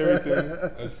I hate everything.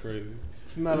 That's crazy.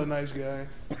 I'm not a nice guy.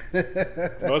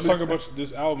 Let's talk about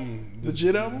this album. The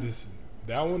Jit album?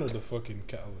 That one or the fucking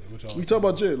Khaled? Which We talk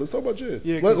about Jit. Let's talk about Jit.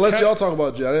 Yeah, 'cause Let's y'all talk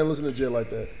about Jit. I didn't listen to Jit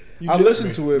like that. You I did?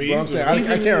 listened to it, Me but I'm either. saying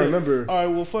I can't remember. All right,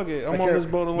 well, fuck it. I'm I on can't- this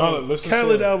boat No, alone. listen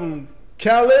Khaled to it. album,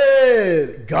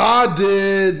 Khaled, God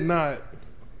did. not.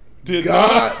 Did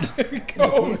God.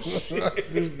 Oh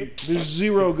shit! There's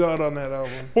zero God on that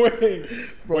album. Wait,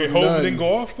 Hov none. didn't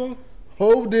go off though?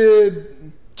 Hov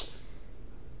did.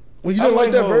 Well, you didn't like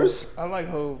that Hov. verse? I like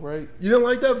Hov, right? You didn't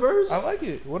like that verse? I like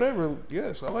it. Whatever.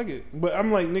 Yes, I like it. But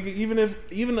I'm like, nigga, even a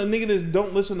nigga that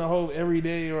don't listen to Hov every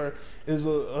day or is a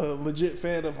legit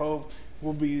fan of Hov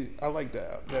will be. I like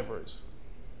that verse.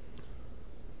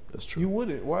 That's true. You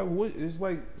wouldn't. Why would? It's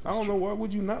like I don't know. Why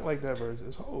would you not like that verse?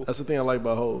 It's Hov. That's the thing I like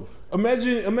about Hov.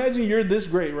 Imagine you're this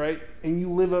great, right? And you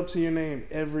live up to your name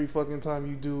every fucking time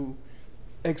you do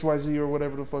XYZ or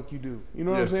whatever the fuck you do. You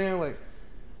know what I'm Yeah. saying? Like,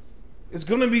 it's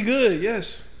gonna be good,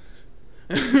 yes.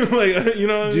 Like, you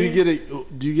know what I mean?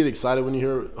 Do you get excited when you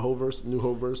hear Hov verse, new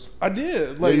Hov verse? I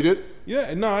did. Like, Yeah, you did?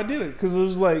 Yeah, no, I did it because it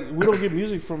was like we don't get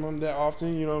music from him that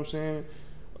often. You know what I'm saying?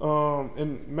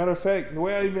 And matter of fact, the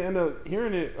way I even ended up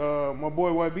hearing it, my boy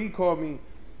YB called me,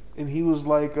 and he was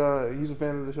like, he's a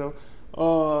fan of the show.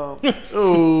 Oh,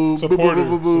 boo, boo, boo,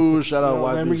 boo, boo. Shout out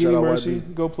YB. Lamborghini Shout out Mercy,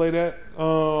 YB. go play that.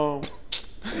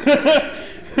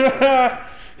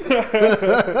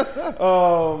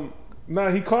 Nah,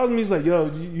 he called me. He's like, "Yo,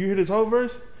 you hear this whole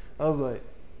verse?" I was like,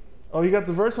 "Oh, you got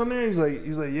the verse on there?" He's like,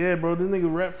 "Yeah, bro. This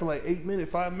nigga rap for like 8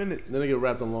 minutes, 5 minutes, Then they get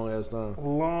rapped a long ass time.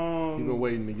 long. He been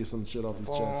waiting to get some shit off his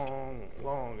chest.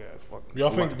 long ass fucking." Y'all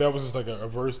think that was just like a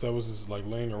verse that was just like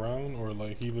laying around, or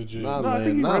like he legit? Nah, No, I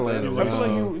think he not rapped laying that. I feel like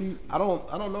around. you. I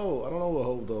don't know what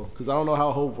Hov though, because I don't know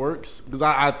how Hov works. Because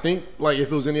I think like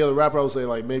if it was any other rapper, I would say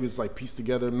like maybe it's like pieced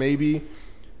together. Maybe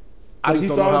I Like, just he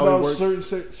don't know thought how about it works.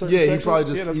 certain Yeah, he sections?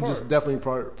 probably Yeah, that's just hard. definitely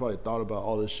probably thought about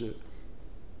all this shit.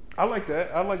 I like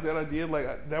that. I like that idea.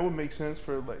 Like that would make sense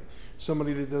for like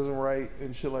somebody that doesn't write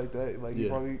and shit like that. Like you Yeah.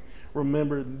 probably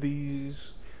remember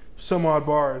these some odd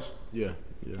bars Yeah.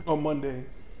 on Monday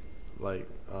Like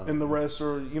and the rest,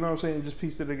 or you know what I'm saying, just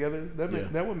pieced it together. Yeah.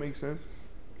 That would make sense.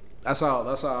 that's how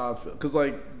I feel. Cause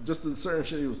like just the certain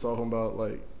shit he was talking about.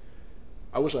 Like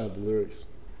I wish I had the lyrics.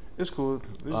 It's cool.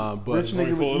 This But- rich Let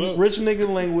me pull it nigga, up. rich nigga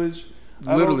language. I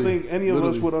don't Literally. think any of us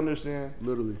Literally. would understand.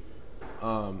 Literally.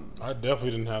 I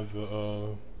definitely didn't have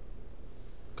the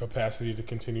capacity to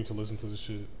continue to listen to the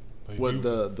shit. Like What you,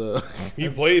 the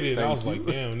you played it, and I Thank was you.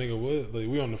 like, damn, nigga, what? Like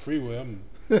we on the freeway. I'm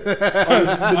The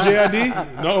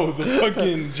JID? no, the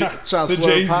fucking trying the to Jay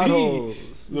swerve Z. potholes.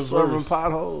 The Swerving verse.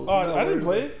 potholes. Oh, I didn't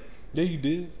play it. Yeah, you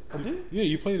did. I did. Yeah,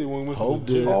 you played it when we went Hov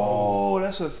to the gym. did. Oh,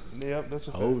 that's a fact.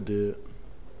 Hov did.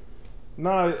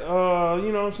 Nah,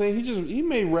 you know what I'm saying? He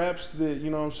made raps that,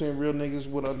 you know what I'm saying, real niggas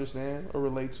would understand or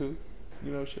relate to.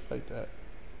 You know, shit like that.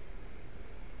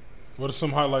 What are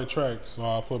some highlight tracks? So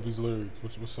I'll pull up these lyrics.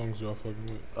 What songs y'all fucking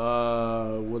with?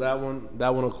 Well, that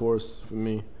one, of course, for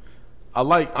me. I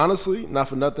like, honestly, not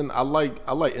for nothing. I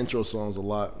like intro songs a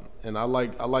lot, and I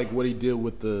like what he did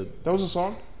with the. That was a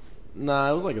song?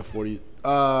 Nah, it was like a 40.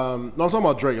 No, I'm talking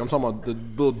about Drake. I'm talking about the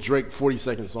little Drake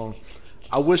 40-second song.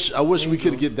 I wish we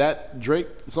could get that Drake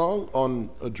song on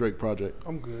a Drake project.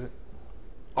 I'm good.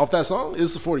 Off that song,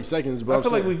 it's 40 seconds. But I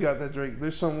feel like we got that Drake.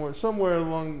 There's somewhere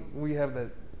along we have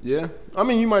that. Yeah, I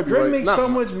mean, you might be Drake right. makes so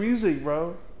much music,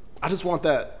 bro. I just want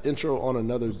that intro on a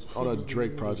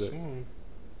Drake project. You know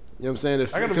what I'm saying?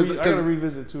 I gotta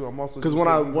revisit too. I'm also because when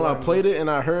I played it and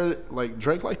I heard like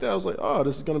Drake like that, I was like, oh,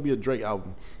 this is gonna be a Drake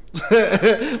album.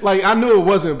 Like I knew it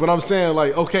wasn't, but I'm saying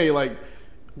like, okay, like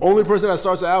only person that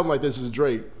starts an album like this is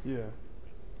Drake. Yeah.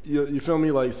 You feel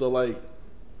me? Like so like.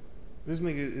 This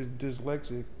nigga is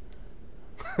dyslexic.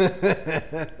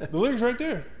 The lyrics right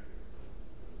there.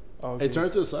 Oh, okay. Hey,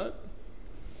 turn to the side.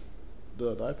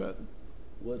 The iPad.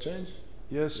 Will it change?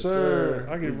 Yes, sir.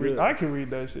 I can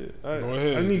read that shit. Go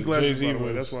ahead. I need glasses, Jay-Z by the way.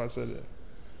 was. That's why I said that.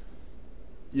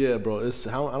 Yeah, bro. It's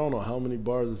I don't know how many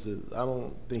bars this is. I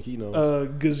don't think he knows.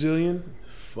 Gazillion.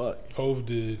 Fuck. Hove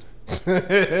did.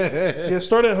 Yeah,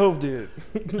 start at Hove did.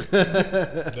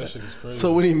 That shit is crazy.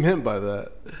 So what he meant by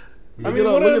that? I mean,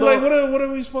 what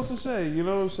are we supposed to say? You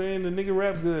know what I'm saying? The nigga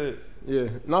rap good. Yeah.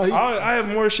 No, I have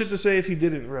more shit to say if he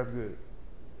didn't rap good.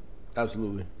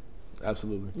 Absolutely.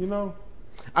 You know?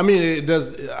 I mean, it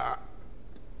does.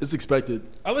 It's expected.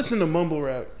 I listen to mumble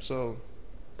rap, so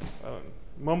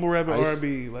mumble rap and Ice.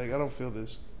 R&B. Like I don't feel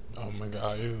this. Oh my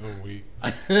God, it's a week.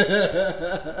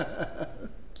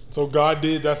 So God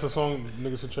did. That's a song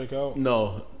niggas should check out.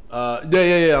 No.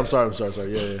 Yeah. I'm sorry.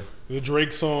 Yeah. The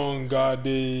Drake song, God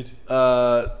did.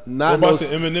 Not what about the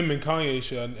Eminem and Kanye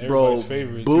shit? Everybody's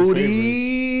favorite.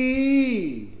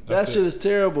 Booty. That shit is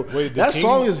terrible. Wait, that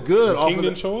song is good. The King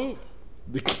didn't show up?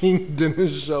 The King didn't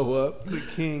show up. The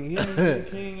King. He ain't the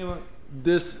King.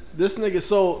 This nigga.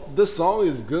 So this song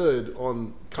is good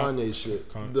on Kanye shit.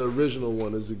 The original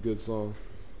one is a good song.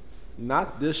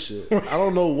 Not this shit. I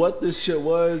don't know what this shit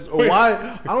was or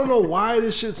why. I don't know why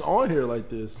this shit's on here like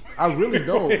this. I really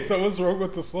don't. Wait, so what's wrong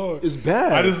with the song? It's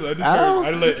bad. I just heard. I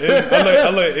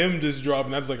let M just drop,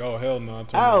 and I was like, oh hell no.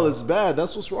 Al, it's bad.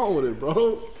 That's what's wrong with it,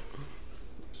 bro.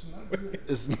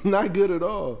 It's not good at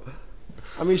all.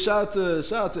 I mean, shout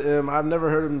out to M. I've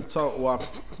never heard him talk. Well, I've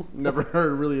never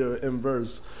heard really a M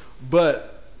verse,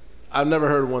 but I've never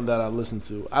heard one that I listened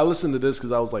to. I listened to this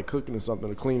because I was like cooking or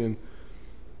something or cleaning.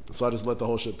 So I just let the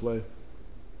whole shit play.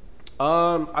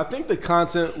 I think the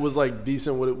content was like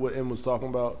decent. What M was talking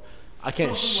about. I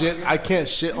can't shit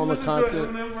on the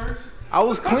content. I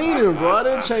was cleaning, bro. I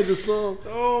didn't change the song.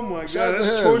 Oh my God,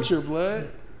 that's torture,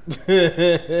 blood.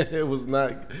 It was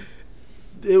not.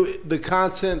 The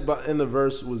content in the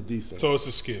verse was decent. So it's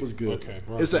a skip. It was good. Okay,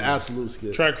 it's an absolute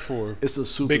skip. Track 4. It's a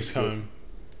super big skip. time.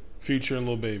 Future and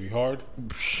Lil Baby. Hard.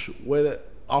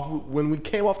 When we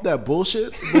came off that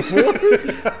bullshit before,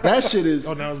 that shit is.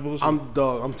 Oh, now it's bullshit.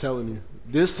 I'm telling you,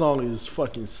 this song is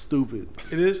fucking stupid.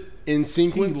 It is in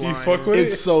sequence. You fuck with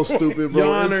it's so stupid,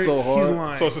 bro. Honor, it's so hard. He's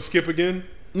lying. So it's a skip again.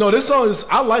 No, this song is.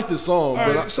 I like this song, All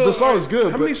but right, so, the song is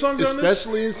good. How many songs are on this?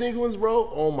 Especially in sequence, bro.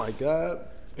 Oh my God.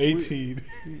 18.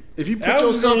 If you put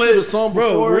yourself to the song before,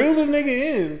 bro, reel the nigga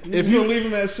in. If you you gonna leave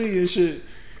him at C and shit.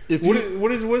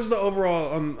 What's the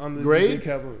overall on the grade? DJ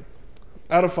Khaled?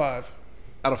 Out of 5.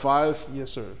 Out of 5, yes,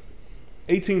 sir.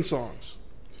 18 songs.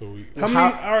 So how many?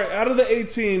 All right, out of the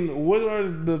 18, what are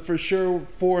the for sure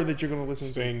 4 that you're gonna listen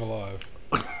to? Staying Alive.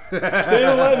 Staying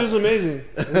Alive is amazing.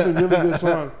 It's a really good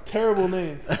song. Terrible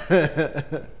name.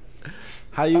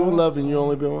 How you in love and you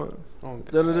only been one? Oh,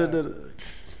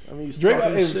 I mean,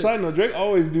 Drake. Side note, Drake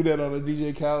always do that on a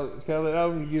DJ Khaled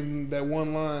album. Give him that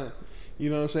one line. You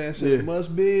know what I'm saying? I said it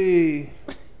must be.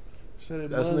 Said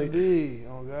it must be.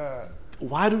 Oh God.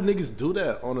 Why do niggas do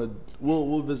that on a?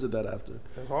 We'll visit that after.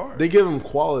 That's hard. They give him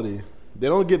quality. They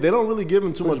don't really give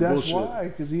him too much bullshit. That's why,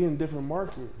 because he in different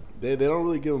market. They don't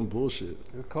really give him bullshit.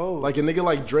 It's cold. Like a nigga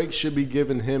like Drake should be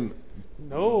giving him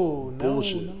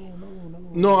bullshit.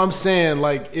 No, I'm saying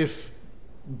like if,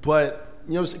 but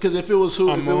you know, because if it was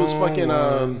fucking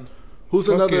who's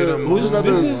another?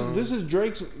 This is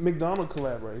Drake's McDonald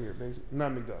collab right here, basically.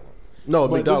 Not McDonald. No,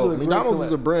 McDonald's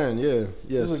is a brand. Yeah,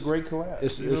 yes. It's a great collab.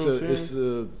 It's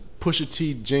a Pusha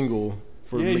T jingle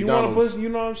for McDonald's. You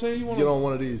know what I'm saying? You want get on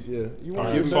one of these, yeah.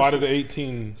 So out of the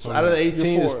 18, so out of the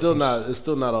 18, it's still not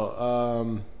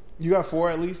a. You got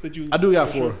 4 at least that you. I do got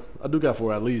 4. Sure? I do got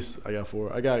 4 at least. I got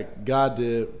 4. I got God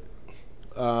Did.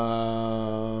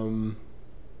 I'm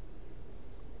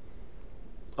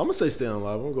gonna say Staying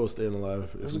Alive. I'm gonna go Staying Alive.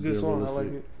 It's a good song. I like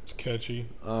it. It's catchy.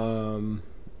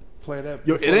 Play that.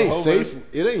 Yo, it ain't safe.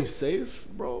 It ain't safe,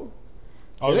 bro.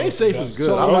 It ain't safe is good.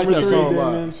 I like that song a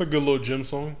lot. It's a good little gym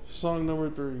song. Song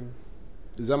number 3.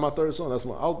 Is that my third song? That's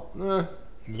my.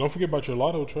 Don't forget about your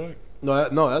Lotto track.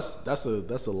 No, that's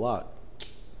a lot.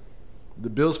 The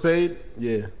bills paid,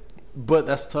 yeah, but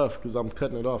that's tough because I'm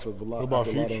cutting it off of a lot. What about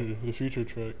Future? The Future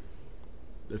track.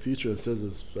 The Future and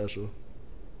SZA special.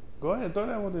 Go ahead, throw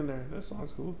that one in there. That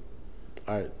song's cool.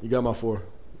 All right, you got my 4.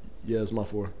 Yeah, it's my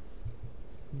 4.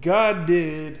 God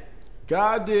did.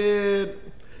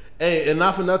 Hey, and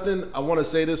not for nothing, I want to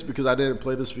say this because I didn't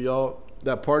play this for y'all.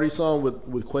 That party song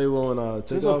with Quavo and Takeoff.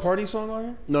 There's a party song on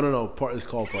here? No. It's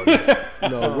called Party.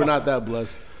 No, we're not that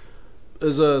blessed.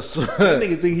 There's a that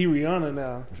nigga think he Rihanna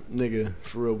now. Nigga,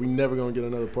 for real, we never gonna get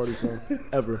another party song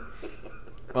ever.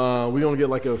 We gonna get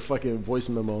like a fucking voice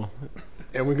memo,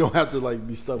 and we gonna have to like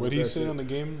be stuck. What with he that said shit. on the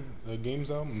Games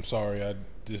album? I'm sorry, I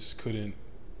just couldn't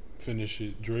finish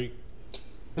it. Drake.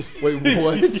 Wait,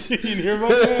 what? You didn't hear about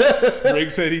that?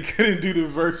 Drake said he couldn't do the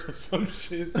verse or some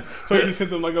shit, so he just sent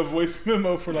them like a voice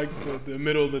memo for like the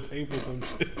middle of the tape or some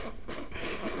shit.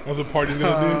 That's what Party's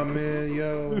gonna do. Oh man,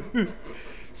 yo.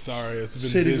 Sorry, it's been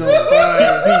City's busy. on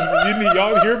fire.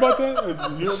 Y'all hear about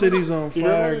that? City's on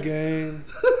fire, gang.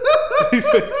 He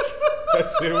said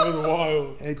that shit was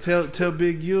wild. Hey, tell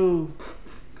Big U.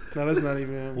 No, that's not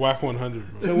even. Whack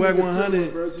 100, bro. Tell Whack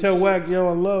 100. Tell Whack, yo,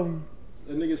 I love him.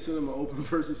 That nigga sent him an open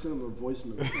verse. He sent him a voice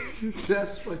memo.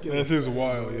 That's fucking. That is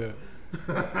wild, yeah.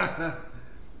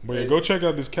 But yeah, go check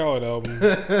out this Khaled album.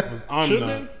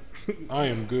 I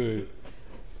am good.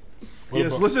 What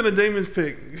Yes, about- listen to Damon's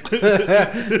pick.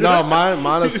 No,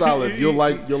 mine is solid. You'll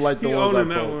like the ones I owning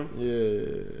that put. one.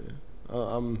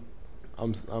 Yeah.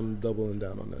 I'm doubling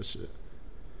down on that shit.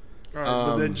 All right,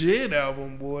 but that Jid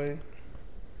album, boy.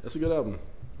 That's a good album.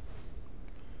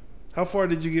 How far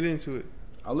did you get into it?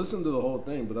 I listened to the whole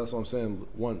thing, but that's what I'm saying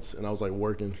once, and I was like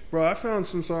working. Bro, I found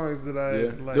some songs that I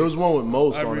like. There was one with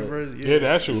Mos on it. reversed. Yeah,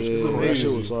 that shit was Yeah, that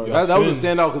shit was hard. Y'all That was a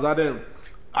sing. standout because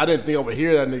I didn't think I would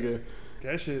hear that nigga.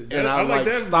 That shit. And I I, like like,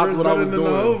 that stopped verse what I better was than the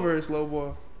doing. whole verse, low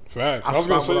boy. Fact. I I was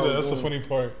gonna stopped say what I that. was That's the doing. funny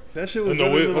part. That shit was And the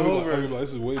better whip, than I the whole was like, verse.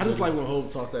 this is way I just better. like when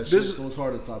Hov talk that shit, This- so it's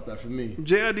hard to top that for me.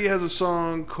 JID has a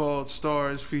song called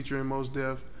Stars featuring Mos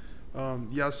Def.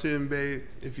 Yasin Bey,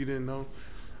 if you didn't know.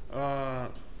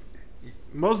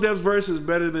 Mos Def's verse is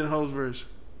better than Hov's verse.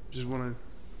 Just want to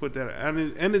put that out.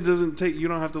 And it doesn't take, you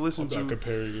don't have to listen I'm not to,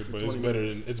 comparing it, but it's 20 better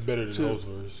minutes. than Hope's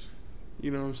verse.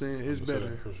 you know what I'm saying? It's I'm gonna say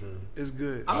better. that for sure. It's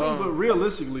good. I mean, but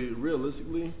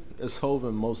realistically, it's Hov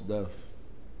and Mos Def.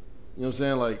 You know what I'm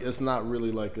saying? Like, it's not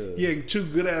really like a yeah, two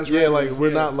good ass yeah. rappers. Like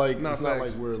we're not like not it's not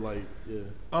facts. like we're like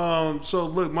yeah. So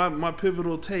look, my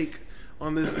pivotal take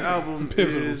on this album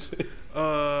is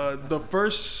the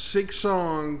first 6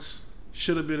 songs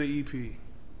should have been an EP.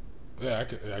 Yeah, I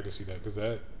can see that because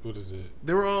that, what is it?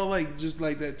 They were all like just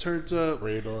like that turned up.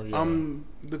 Radar. Yeah. I'm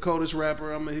the coldest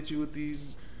rapper. I'm gonna hit you with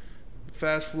these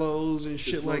fast flows and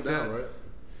shit Slow like down, that. right?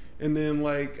 And then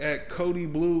like at Cody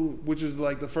Blue, which is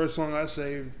like the first song I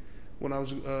saved when I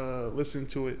was listening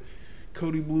to it.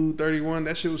 Cody Blue 31,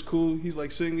 that shit was cool. He's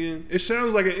like singing. It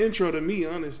sounds like an intro to me,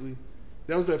 honestly.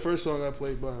 That was that first song I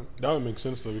played by him. That would make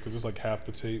sense though because it's like half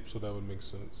the tape, so that would make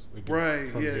sense. Like,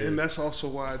 Right, from yeah, here. and that's also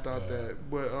why I thought Yeah. that.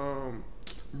 But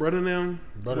Brother Them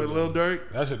Brother with Them. Lil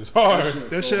Durk, That shit is hard.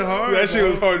 that shit hard. That shit bro.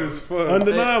 was hard as fuck.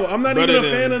 Undeniable. I'm not Brother even a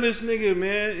Them. fan of this nigga,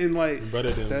 man. And like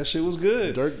Brother Them. that shit was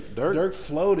good. Dirk.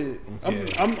 Floated. Yeah.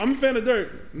 I'm a fan of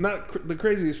Dirk. Not the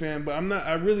craziest fan, but I'm not.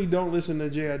 I really don't listen to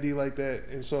JID like that.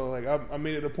 And so like I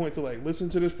made it a point to like listen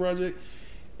to this project,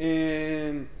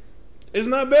 and it's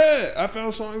not bad. I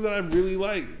found songs that I really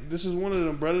like. This is one of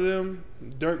them. Brother Them.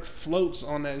 Dirk floats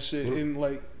on that shit. And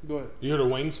like, go ahead. You heard the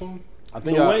Wayne song? I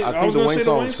think The Wayne, I I think was the gonna Wayne say the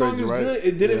song Wayne is song crazy, is right? good.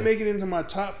 It didn't Yeah. make it into my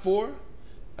top 4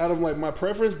 out of like my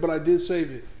preference, but I did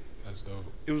save it. That's dope.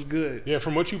 It was good. Yeah,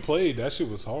 from what you played, that shit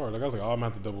was hard. Like I was like, oh, I'm gonna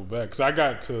have to double back because I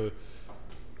got to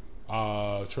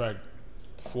track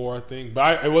 4, I think,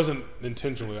 but it wasn't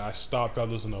intentionally. I stopped. I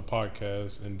listened to a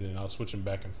podcast, and then I was switching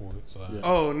back and forth. So Yeah.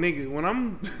 Oh nigga, when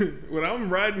I'm when I'm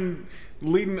riding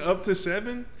leading up to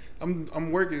 7,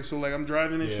 I'm working, so like I'm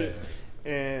driving and Yeah. shit,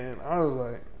 and I was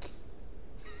like,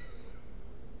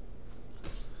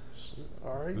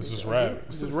 all right, This is nigga, rap.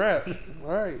 This is rap.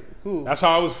 All right, cool. that's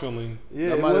how I was feeling. Yeah,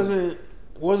 That it might have-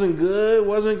 wasn't good,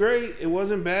 wasn't great, it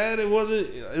wasn't bad, it was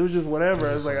just whatever.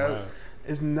 I was like, Rap.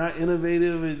 it's not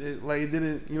innovative. It like it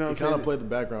didn't, you know. What It I'm kind of saying? played the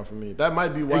background for me. That might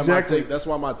be why Exactly. my take. That's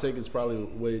why my take is probably the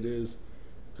way it is,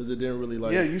 because it didn't really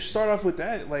like. Yeah, you start off with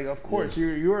that. Like, of course,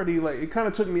 you already like. It kind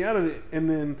of took me out of it, and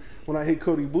then when I hit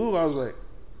Cody Blue, I was like,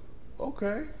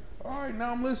 okay, all right,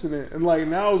 now I'm listening, and like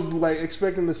now I was like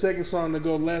expecting the second song to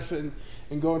go left and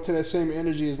go into that same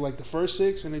energy as like the first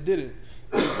 6, and it didn't.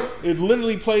 It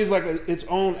literally plays like its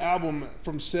own album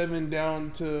from 7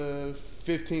 down to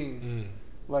 15.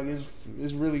 Like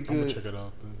it's really good. I'm gonna check it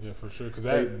out then. Yeah, for sure. Because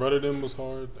that Brother Them was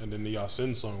hard, and then the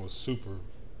Yasin song was super.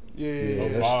 Yeah,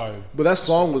 vibe. But that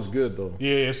song was good though.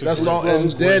 Yeah, that song, and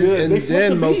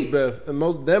then Mos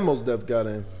Def got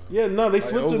in. Yeah, no, they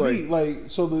flipped the beat. Like,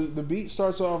 so the beat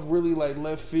starts off really like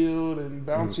left field and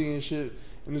bouncy and shit,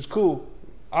 and it's cool.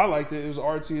 I liked it. It was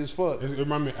artsy as fuck. It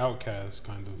reminded me of Outkast,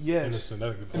 kind of. Yes. Innocent.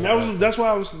 And that's why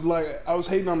I was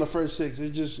hating on the first 6. It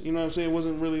just, you know what I'm saying, it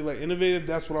wasn't really like innovative.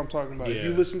 That's what I'm talking about. Yeah. If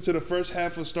you listen to the first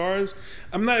half of Stars,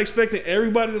 I'm not expecting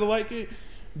everybody to like it,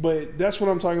 but that's what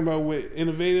I'm talking about with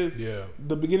innovative. Yeah.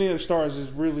 The beginning of Stars is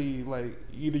really like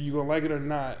either you're gonna like it or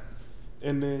not,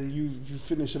 and then you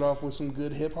finish it off with some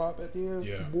good hip hop at the end.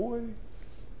 Yeah. Boy.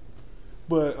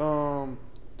 But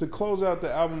to close out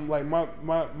the album, like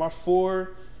my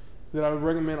 4 that I would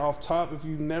recommend off top, if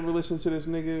you never listened to this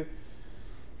nigga,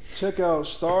 check out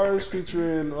Stars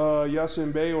featuring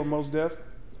Yasin Bey or Mos Def,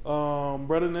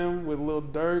 Brother Them with Lil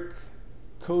Durk,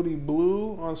 Cody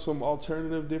Blue on some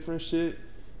alternative different shit,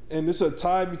 and it's a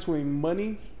tie between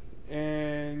Money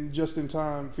and Just in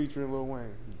Time featuring Lil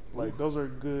Wayne. Like those are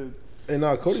good. And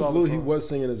Cody Blue, he was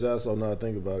singing his ass off. Now I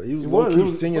think about it, he was low-key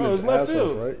singing his ass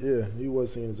off, right? Yeah, he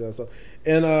was singing his ass off.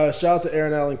 And shout out to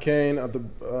Aaron Allen Kane at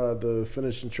the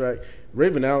finishing track.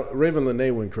 Raven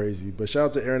Lene went crazy, but shout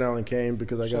out to Aaron Allen Kane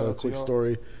because I got a quick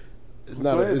story.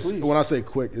 When I say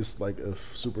quick, it's like a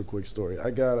super quick story.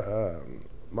 I got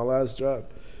my last job.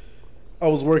 I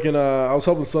was working. I was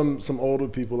helping some older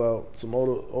people out, some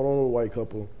older white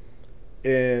couple.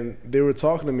 And they were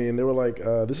talking to me, and they were like,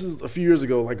 "This is a few years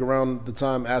ago, like around the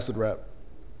time Acid Rap.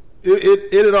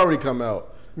 It had already come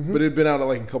out, but it had been out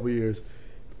like a couple years."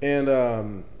 And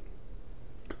I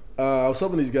was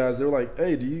helping these guys. They were like,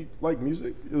 "Hey, do you like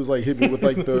music?" It was like hit me with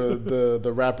like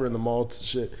the rapper in the mall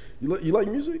shit. You like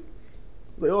music?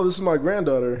 Like, oh, this is my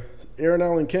granddaughter, Aaron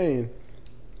Allen Kane.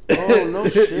 Oh no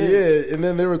shit. Yeah, and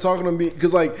then they were talking to me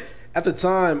because like at the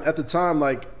time,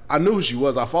 like. I knew who she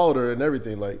was. I followed her and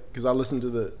everything, like, because I listened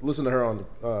to her on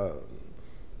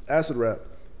Acid Rap.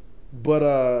 But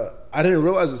I didn't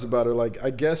realize this about her. Like,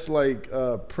 I guess like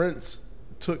Prince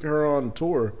took her on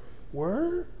tour.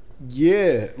 Word?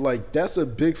 Yeah, like that's a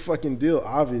big fucking deal.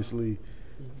 Obviously.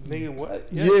 Nigga, what?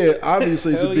 Yeah,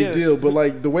 obviously it's a big yes. deal. But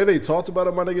like the way they talked about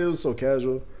it, my nigga, it was so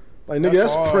casual. Like, nigga,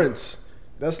 that's Prince.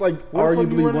 That's like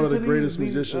arguably one of the greatest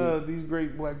musicians. These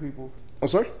great black people. I'm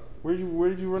sorry. Where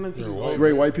did you run into these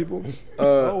great white people?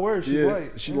 Where she's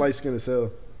white? She's light skinned as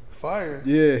hell. Fire.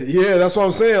 Yeah, that's what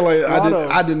I'm saying. Like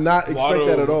I did not expect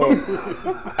that at all.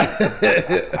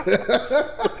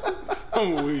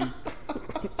 I'm weak.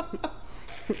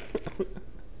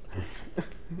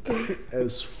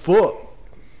 As fuck.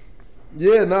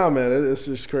 Yeah, nah, man, it's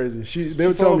just crazy. They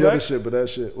were telling me other shit, but that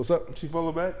shit. What's up? She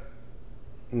follow back?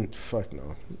 Fuck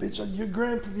no. Bitch,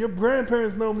 your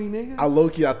grandparents know me, nigga. I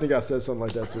low-key, I think I said something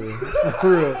like that to her. For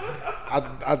real.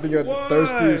 I think I'm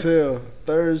thirsty as hell.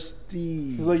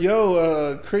 Thirsty. He's like,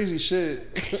 yo, crazy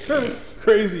shit.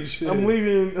 Crazy shit. I'm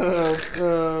leaving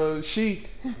Chic,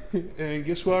 and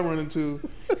guess who I run into?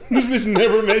 This bitch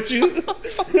never met you.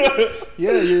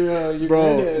 Yeah, your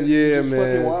bro. Granddad Yeah,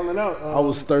 man. Fucking wilding out. I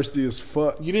was thirsty as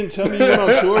fuck. You didn't tell me you went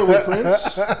on tour with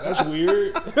Prince. That's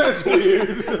weird. That's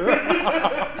weird.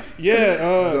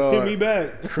 Yeah, hit me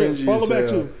back. Cringy Follow as back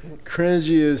hell. too.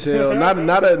 Cringy as hell.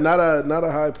 Not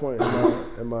a high point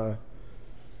in my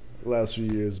last few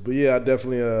years, but yeah, I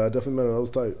definitely met her. That was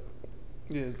tight.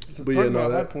 Yeah, but talking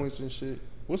about high points and shit.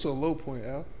 What's a low point,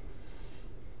 Al?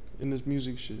 In this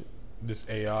music shit. This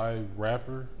AI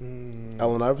rapper.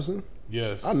 Allen Iverson?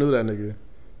 Yes. I knew that nigga.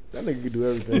 That nigga could do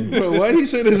everything. Bro, why he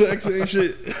say the exact same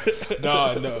shit?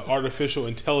 No, artificial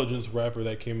intelligence rapper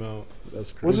that came out.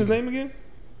 That's crazy. What's his name again?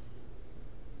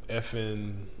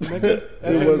 Effing.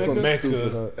 It was some Mecca.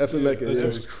 stupid. Effing Mecca. This Yeah.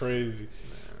 shit was crazy.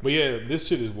 But yeah, this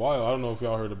shit is wild. I don't know if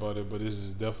y'all heard about it, but this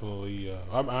is definitely.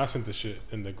 I sent the shit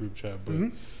in the group chat,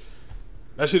 but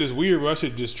that shit is weird. But that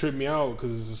shit just tripped me out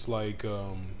because it's just like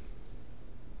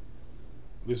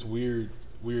this weird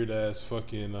ass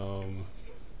fucking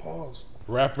Pause.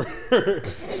 rapper.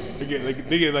 they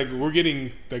get like we're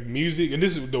getting like music, and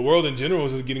this is the world in general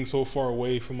is just getting so far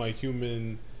away from like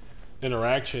human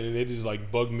interaction, and it just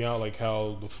like bugged me out like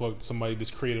how the fuck somebody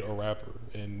just created a rapper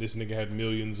and this nigga had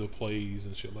millions of plays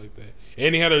and shit like that,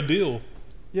 and he had a deal.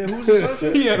 Yeah, who was the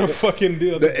subject? He had a fucking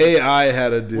deal. The AI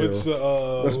had a deal. With,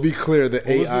 let's be clear, the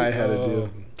AI had a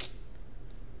deal.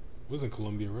 Wasn't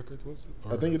Columbia Records? Was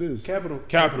it? I think it is. Capital.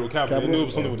 I knew it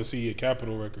was something with a C at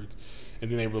Capitol Records, and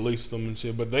then they released them and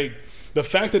shit. But the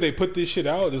fact that they put this shit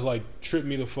out is like tripped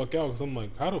me the fuck out because I'm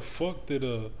like, how the fuck did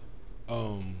a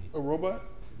robot?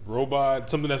 robot,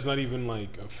 something that's not even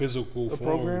like a physical form.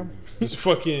 program? Just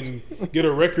fucking get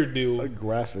a record deal. A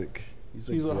graphic. He's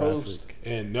a graphic. host.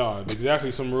 And no,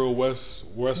 exactly, some real West.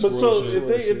 But so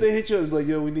if they hit you up like,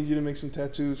 yo, we need you to make some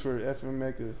tattoos for FM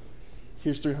Mecca.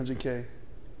 Here's $300K.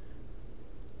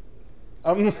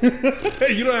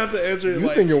 You don't have to answer it. You're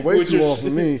like, thinking way too long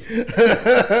for me.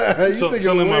 So,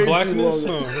 selling my blackness.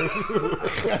 And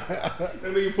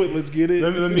then you put, let's get it.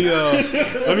 Let me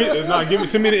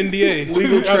send me the NDA.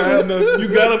 Legal trap. You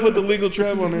gotta put the legal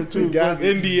trap on there too.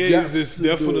 NDA is just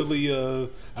definitely. I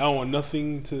don't want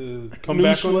nothing to come new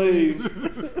back slave.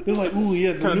 on. They're like, ooh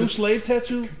yeah, the new slave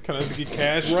tattoo. Can I just get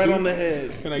cash? Right too? on the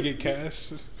head. Can I get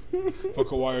cash?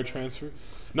 Fuck a wire transfer.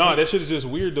 No, that shit is just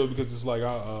weird though because it's like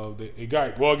it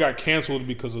got canceled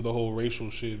because of the whole racial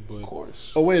shit. But of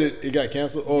course. Oh wait, it got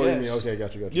canceled. Oh, yes. you mean okay,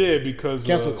 got you. Yeah, because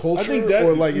cancel culture, I think that,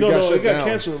 or like it got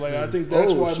canceled. Like I think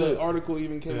that's why the article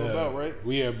even came about, right?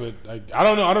 Well, yeah, but I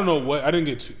don't know what. I didn't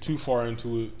get too far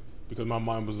into it because my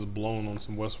mind was just blown on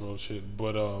some Westworld shit.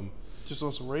 But just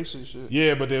on some racist shit.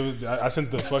 Yeah, but there was I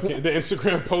sent the fucking the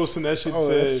Instagram post and that shit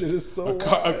said that shit is so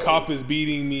a cop is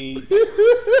beating me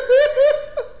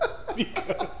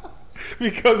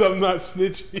because I'm not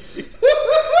snitching.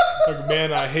 Like,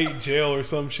 man, I hate jail or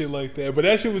some shit like that. But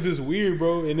that shit was just weird,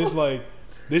 bro. And it's like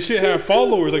this shit had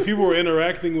followers. Like people were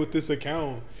interacting with this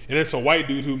account, and it's a white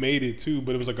dude who made it too.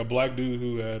 But it was like a black dude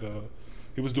who had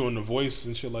he was doing the voice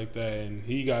and shit like that, and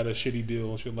he got a shitty deal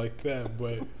and shit like that.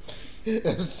 But what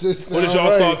is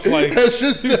y'all thoughts like? That's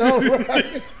just sound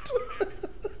right.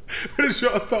 What is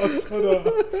your thoughts on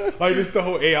like this the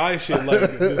whole AI shit? Like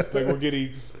this, like we're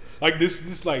getting like this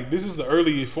is the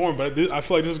early form, but I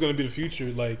feel like this is gonna be the future.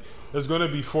 Like there's gonna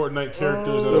be Fortnite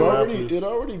characters that are rappers. It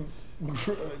already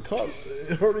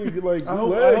like I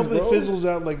hope it fizzles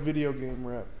out like video game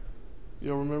rap.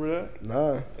 Y'all remember that?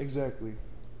 Nah. Exactly.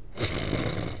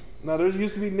 Now there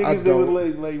used to be niggas that would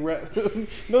like rap.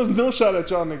 no shot at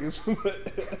y'all niggas.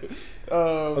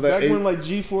 Back when like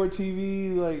G4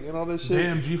 TV like and all that shit.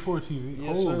 Damn, G4 TV.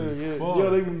 Yes, Holy sir, fuck. Yo,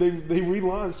 they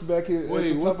relaunched back at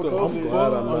the top of COVID I'm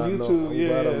glad I'm on not, YouTube.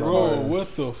 yeah, bro,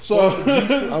 what the fuck? So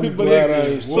I'm glad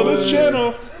I. So this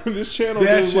channel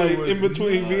That was like was in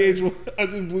between nuts. VH1. I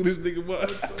just blew this nigga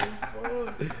mind.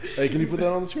 Hey, can you put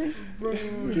that on the screen? Bro,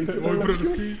 Can you put that on the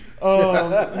screen?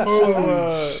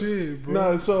 Shit, bro.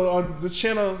 No, so on this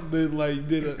channel, they like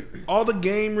did all the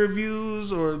game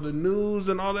reviews or the news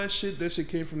and all that shit. That shit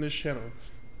came from this channel.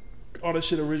 All that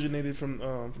shit originated from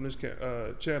this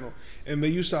channel, and they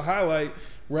used to highlight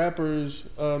rappers.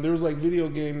 There was like video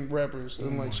game rappers,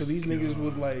 and like so these niggas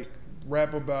would like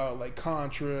rap about like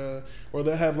Contra, or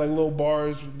they have like little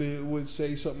bars that would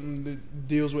say something that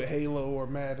deals with Halo or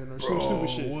Madden or some stupid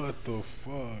shit. What the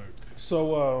fuck?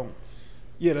 So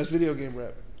yeah, that's video game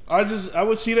rap. I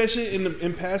would see that shit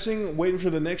in passing, waiting for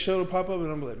the next show to pop up,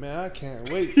 and I'm like, man, I can't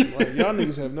wait. Like y'all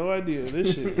niggas have no idea.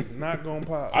 This shit is not gonna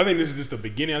pop. I think this is just the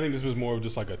beginning. I think this was more of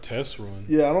just like a test run.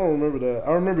 Yeah, I don't remember that.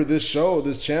 I remember this show,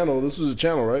 this channel. This was a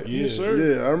channel, right? Yeah. Yes, sir.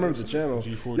 Yeah, I remember the channel.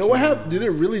 G4 Yo, what happened? Did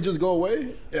it really just go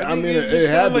away? I mean, it just it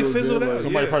had kinda, to like, fizzled out.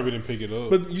 Somebody Yeah. probably didn't pick it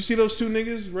up. But you see those two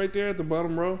niggas right there at the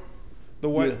bottom row? The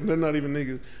white, they're not even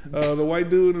niggas. The white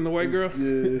dude and the white girl.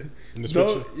 Yeah. In this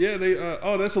No, picture? yeah, they.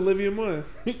 That's Olivia Munn.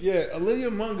 Yeah,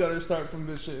 Olivia Munn got her start from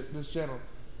this channel.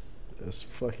 That's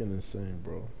fucking insane,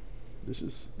 bro. This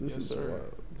is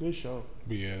wild. Good show.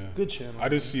 But yeah. Good channel. I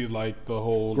just see like the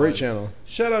whole Great like, channel.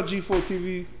 Shout out G4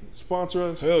 TV, sponsor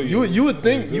us. Hell yeah. You would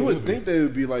think Yeah, they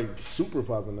would be like super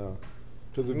popping now,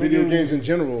 because of video games in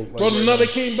general. Like, Bro, no, they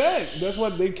came back. That's why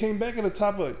they came back at the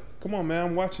top of. Come on, man,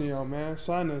 I'm watching y'all, man.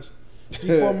 Sign us.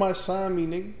 G4 might sign me,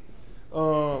 nigga.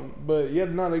 But yeah,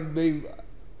 no, they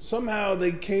somehow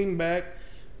they came back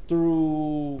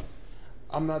through.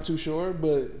 I'm not too sure,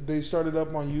 but they started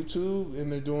up on YouTube and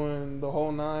they're doing the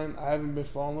whole 9. I haven't been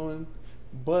following,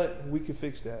 but we can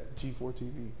fix that. G4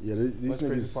 TV. Yeah, these Let's niggas.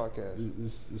 create a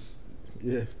podcast.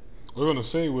 Yeah. We're gonna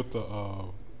say with the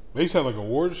they used to have like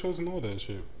award shows and all that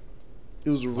shit. It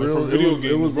was Like real. for video It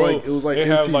was games, like they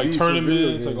have MTV like for tournaments,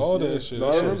 video like games. all Yeah. that shit. No,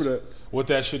 I remember that. What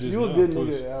that shit is You a now. good So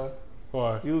it's- nigga, Al.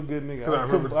 Why? You a good nigga. 'Cause I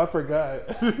remember- I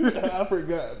forgot. I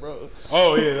forgot, bro.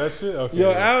 Oh yeah, that shit. Okay.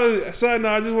 Yo, Al. Side note,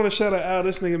 I just want to shout out Al.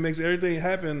 This nigga makes everything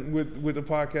happen with the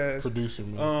podcast. Producer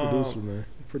man. Producer, man.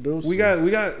 Producer. We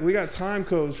got time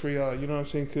codes for y'all. You know what I'm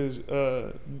saying? Because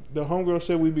the homegirl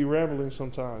said we be rambling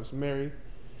sometimes. Mary.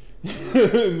 But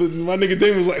my nigga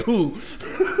Damon was like, who?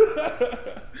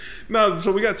 No,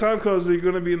 so we got time codes that are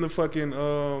gonna be in the fucking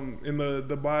in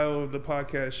the bio of the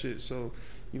podcast shit. So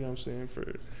you know what I'm saying,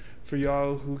 for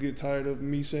y'all who get tired of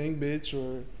me saying bitch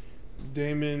or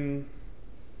Damon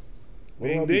What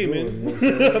do I be Dating. doing? You know what I'm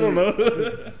saying? I don't know. You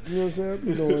know what I'm saying? I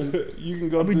be doing. You can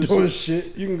go. I be through doing some-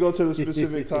 shit. You can go to the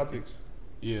specific topics.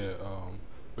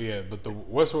 Yeah, but the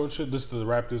Westworld shit. Just to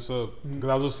wrap this up, because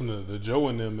I was listening to Joe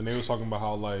and them, and they was talking about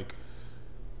how like,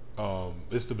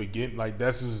 it's the begin. Like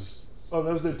that's his. Oh,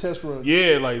 that was their test run.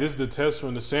 Yeah, like this is the test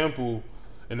run, the sample,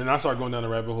 and then I started going down the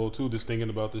rabbit hole too, just thinking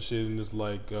about this shit, and it's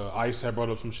like Ice had brought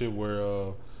up some shit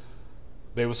where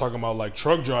they was talking about like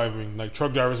truck driving. Like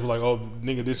truck drivers were like, "Oh,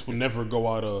 nigga, this will never go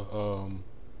out of.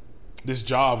 This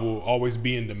job will always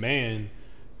be in demand,"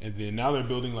 and then now they're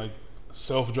building like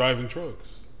self-driving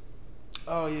trucks.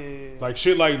 Oh yeah. Like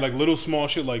shit, like little small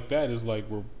shit like that is like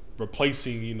we're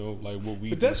replacing, you know, like what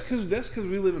we. But that's because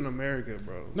we live in America,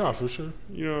 bro. No, for sure.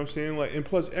 You know what I'm saying? Like, and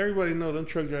plus everybody know them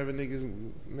truck driving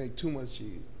niggas make too much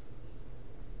cheese.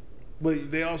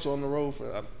 But they also on the road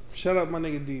for. Shout out my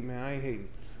nigga D, man. I ain't hating,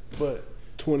 but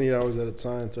 20 hours at a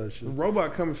time type shit. the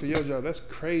robot coming for your job. That's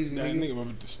crazy, That nigga.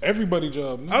 nigga, it's everybody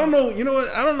job. Now. I don't know. You know what?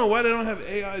 I don't know why they don't have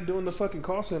AI doing the fucking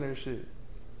call center and shit.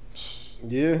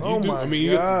 Yeah. Oh You do. my I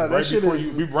mean, God, right that shit before is-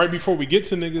 right before we get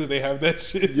to niggas, they have that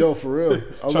shit. Yo, for real. I was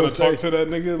Trying gonna to say, talk to that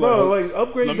nigga. No, Like, like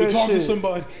upgrade let that me talk shit. to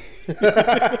somebody.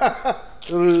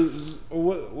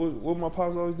 What my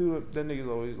pops always do? That nigga's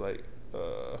always like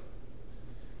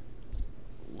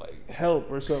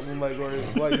help or something like, or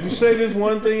like you say this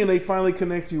one thing and they finally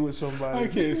connect you with somebody. I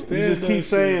can't stand You just that keep shit.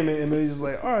 saying it and they just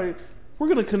like, all right, we're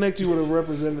gonna connect you with a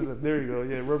representative. There you go,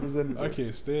 yeah, representative. I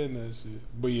can't stand that shit.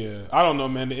 But yeah, I don't know,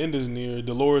 man. The end is near.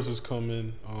 Dolores is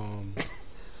coming.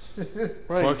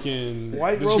 Right. Fucking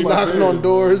White this robot. shit knocking crazy, on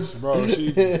doors. bro.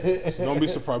 She don't be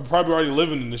surprised. Probably already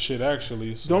living in this shit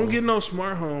actually. So. Don't get no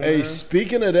smart home. Hey, man.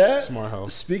 speaking of that, Smart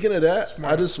house. Speaking of that,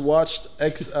 I just watched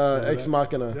Ex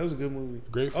Machina. That was a good movie.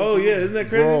 Great. Oh yeah, isn't that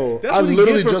crazy? Bro, That's I what he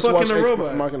literally gets for just fucking watched the Ex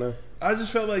robot. Machina. I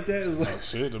just felt like that. It was like, Oh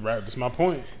shit, the rap. That's my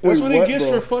point. that's Wait, what he what, gets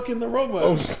bro? for fucking the robot.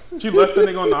 Oh, She left the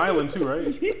nigga on the island too,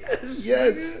 right?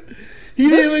 yes. He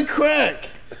didn't even crack.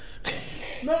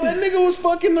 No, that nigga was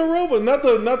fucking the robot, not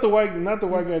the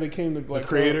white guy that came to like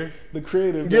creator? the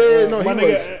creator. Yeah, no, my he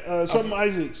nigga, something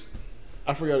Isaacs,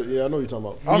 I forgot. Yeah, I know what you're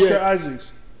talking about. Oscar Yeah.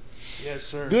 Isaacs. Yes,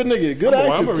 sir. Good nigga, good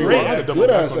I'm actor gonna too. rewind to double Good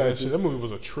back ass on that shit. actor. That movie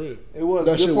was a trip. It was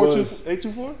That Good shit Fortune was.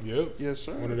 824. Yep. Yes,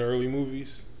 sir. One of the early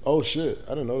movies. Oh shit, I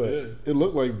didn't know that. Yeah. It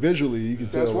looked like visually you could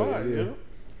tell. That's like, why. yeah. Yeah.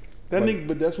 That Like- nigga,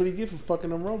 but that's what he get for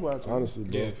fucking them robots. man. Honestly,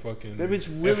 bro. Yeah, fucking. That bitch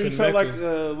really effing felt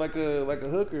Mecca. like a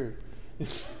hooker.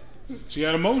 She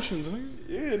had emotions, nigga.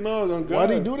 Yeah, no, on God. Why'd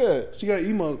he do that? She got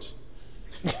emotes.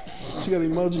 She got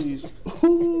emojis.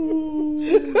 Ooh.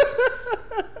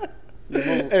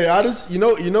 Hey, I just you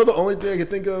know the only thing I can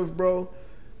think of, bro.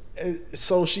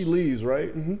 So she leaves, right?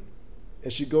 Mm-hmm.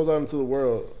 And she goes out into the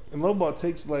world. And Lobot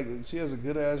takes she has a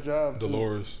good ass job. too.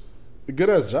 Dolores. A good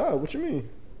ass job. What you mean?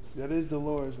 That is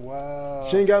Dolores. Wow.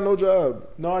 She ain't got no job.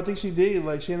 No, I think she did.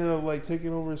 Like she ended up like taking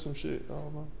over some shit. I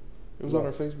don't know. It was on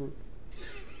her Facebook.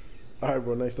 All right,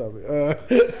 bro. Next topic. But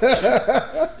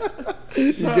go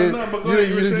You ahead,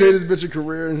 you were just saying? gave this bitch a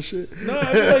career and shit. No,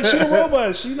 I feel like she a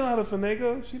robot. She know how to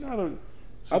finagle. She know how to.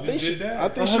 I think she. did that. I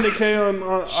think she. 100K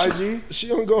on IG. She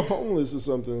gonna go homeless or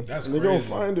something. That's They gonna crazy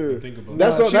find to her. think about.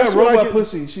 That's Nah, all, she that's got what I robot get.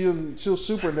 pussy. She'll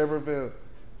super never fail.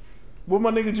 What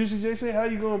my nigga Juicy J say? How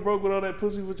you going broke with all that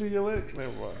pussy between your legs?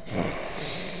 Never mind.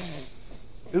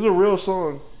 It's a real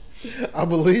song. I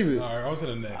believe it. All right, on to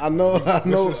the next. I know.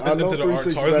 Let's I know. into the 3-6 art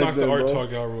talk. Let's back knock the then, art bro.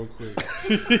 talk out real quick.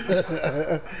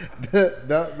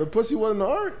 The pussy wasn't the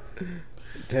art.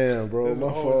 Damn, bro, There's a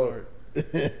my whole fault. art.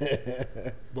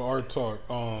 But art talk.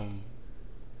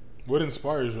 What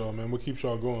inspires y'all, man? What keeps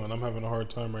y'all going? I'm having a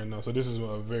hard time right now. So this is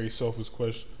a very selfish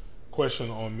question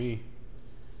on me.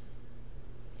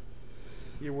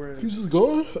 You're wearing Keeps us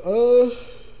going.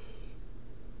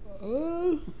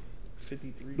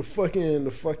 53. The fucking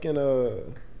the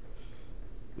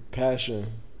passion,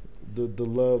 the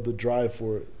love, the drive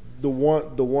for it, the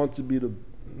want to be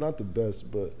not the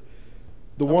best, but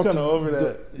the I'm want kinda to over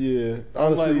that. Yeah,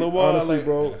 I'm like, honestly, Lil Wall, honestly, like-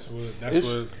 bro. That's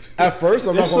It's- what. At first,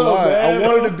 I'm not It's gonna so lie. bad, I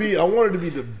wanted bro. to be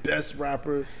the best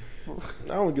rapper.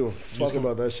 I don't give a fuck gonna-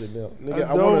 about that shit now, nigga.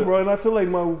 I don't, bro, and I feel like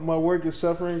my work is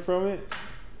suffering from it.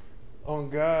 On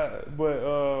God, but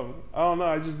I don't know.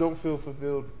 I just don't feel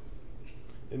fulfilled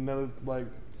in none of like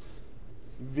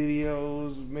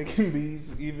videos, making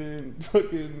beats, even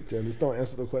fucking. Damn, this don't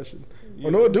answer the question. Yeah. Oh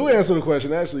no, it do answer the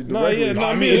question actually. No, Directly. yeah, no,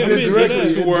 I I mean, mean, it I mean, directly- that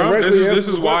is- it where I'm, directly this answers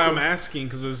is the why question. I'm asking,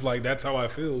 because it's like that's how I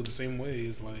feel. The same way.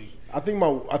 It's like I think my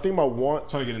want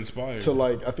trying to get inspired. to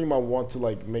like I think my want to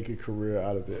like make a career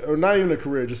out of it, or not even a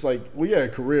career, just like a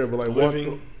career, but like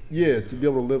Living. to be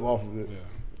able to live off of it Yeah.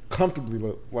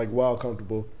 comfortably, like wild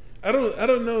comfortable. I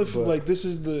don't know if But- like this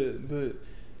is the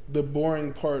the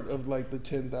boring part of like the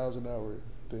 10,000 hour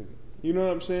thing. You know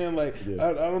what I'm saying? Like Yeah.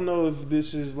 I don't know if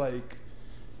this is like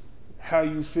how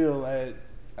you feel at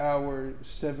hour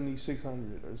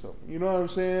 7,600 or something. You know what I'm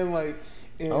saying? Like,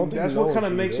 and that's what kind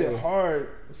of makes it hard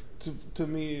to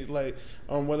me, like,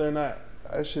 on whether or not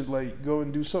I should like go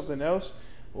and do something else,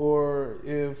 or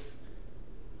if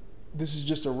this is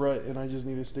just a rut and I just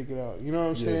need to stick it out. You know what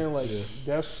I'm saying? Like,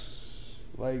 that's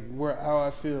like how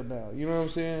I feel now. You know what I'm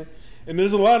saying? And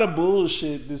there's a lot of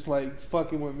bullshit that's like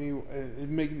fucking with me. It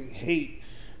make me hate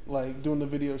like doing the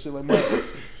video shit. Like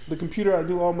the computer I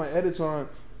do all my edits on,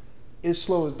 it's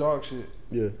slow as dog shit.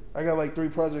 Yeah. I got like 3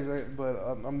 projects, but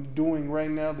I'm doing right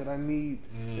now that I need,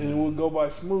 and it would go by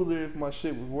smoother if my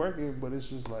shit was working. But it's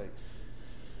just like,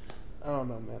 I don't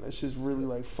know, man. It's just really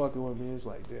like fucking with me. It's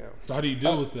like, damn. So how do you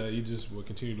deal with that? You just will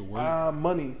continue to work?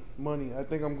 Money. I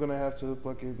think I'm gonna have to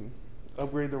fucking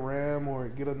upgrade the RAM or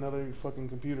get another fucking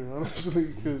computer, honestly,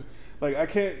 because like I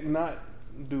can't not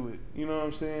do it. You know what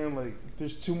I'm saying? Like,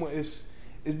 there's too much. It's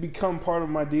become part of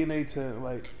my DNA to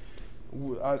like.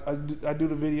 I do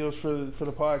the videos for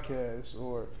the podcast,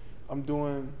 or I'm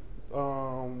doing.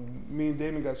 Me and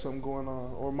Damon got something going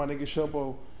on, or my nigga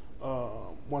Shumpo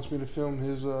wants me to film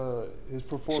his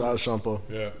performance. Shout out Shumpo.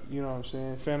 Yeah. You know what I'm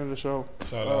saying? Fan of the show.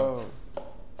 Shout out.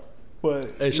 But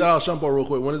Hey, shout out Shumpo real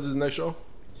quick. When is his next show?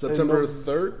 September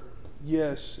 3rd?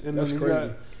 Yes, and That's then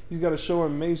crazy. He's got a show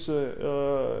in Mesa.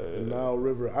 The Nile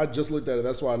River. I just looked at it.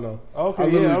 That's why I know. Okay, I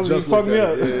literally I was just fucked me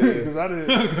looked up at it. because I didn't.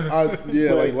 Yeah,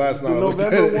 But like last night. The I looked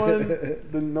at November it. one,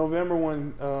 the November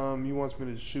one, he wants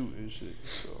me to shoot and shit.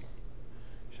 So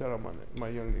shout out my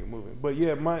young nigga moving. But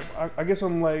yeah, I guess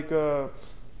I'm like to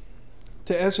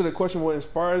answer the question, what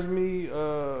inspires me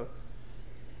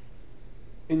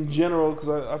in general, because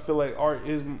I feel like art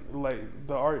is like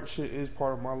the art shit is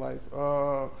part of my life.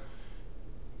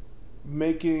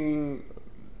 Making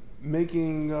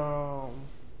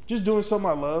just doing something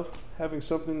I love, having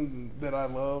something that I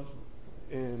love,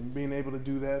 and being able to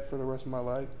do that for the rest of my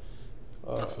life.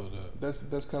 I feel that.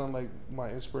 That's kind of like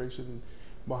my inspiration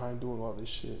behind doing all this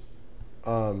shit.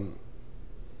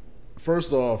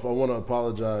 First off, I want to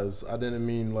apologize. I didn't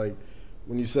mean like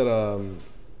when you said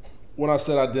when I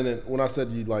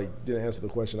said you like didn't answer the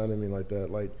question. I didn't mean like that.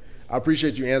 Like, I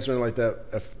appreciate you answering like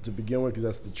that to begin with, because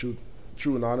that's the true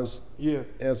and honest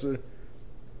answer.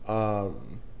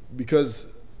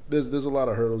 Because there's a lot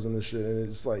of hurdles in this shit, and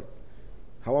it's like,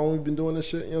 how long we've been doing this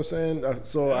shit? You know what I'm saying?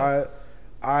 So yeah.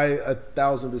 I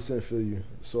 1,000% feel you.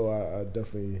 So I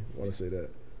definitely want to say that.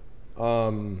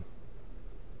 Well,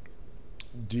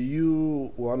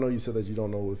 I know you said that you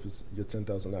don't know if it's your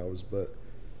 10,000 hours, but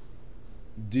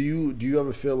do you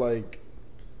ever feel like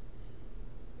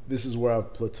this is where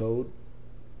I've plateaued?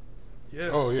 Yeah.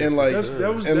 Oh yeah. And like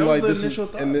that was like the this initial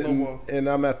is, thought. and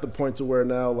I'm at the point to where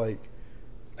now like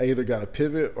I either gotta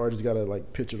pivot or I just gotta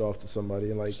like pitch it off to somebody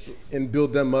and like and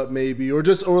build them up maybe, or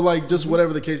just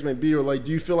whatever the case may be, or like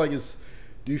do you feel like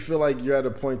you're at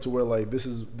a point to where like this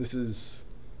is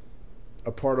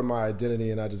a part of my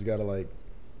identity and I just gotta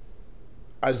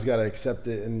accept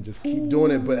it and just keep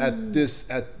doing it, but at this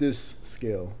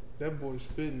scale. That boy's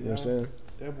spitting. You know what I'm saying?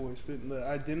 That boy's spitting. The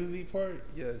identity part,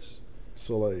 yes.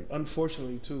 So like,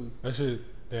 unfortunately too. That shit,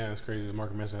 damn, it's crazy.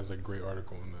 Mark Manson has a great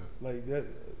article on that. Like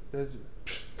that's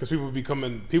because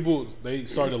they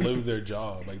start to live their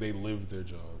job. Like, they live their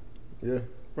job. Yeah.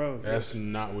 Bro, that's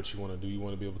not what you want to do. You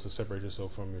want to be able to separate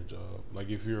yourself from your job. Like,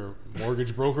 if you're a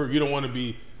mortgage broker, you don't want to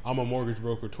be, I'm a mortgage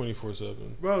broker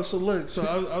 24/7. Bro, so look,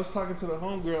 I was talking to the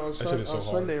homegirl on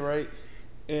Sunday, right?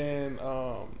 And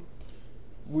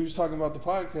we was talking about the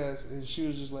podcast, and she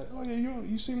was just like, "Oh yeah,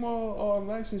 you seem all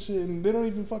nice and shit, and they don't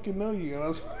even fucking know you." And I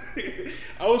was like,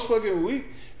 I was fucking weak,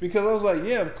 because I was like,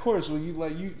 "Yeah, of course. When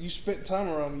you spent time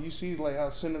around me, you see like how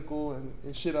cynical and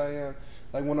shit I am.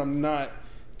 Like, when I'm not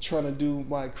trying to do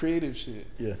my creative shit."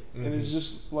 Yeah. Mm-hmm. And it's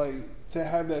just like to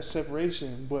have that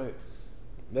separation, but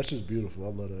that's just beautiful. I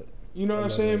love that. You know what I'm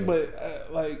saying? But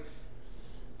like,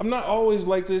 I'm not always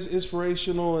like this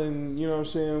inspirational and, you know what I'm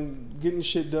saying, getting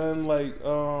shit done. Like,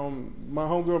 my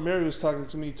homegirl Mary was talking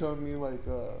to me, telling me like,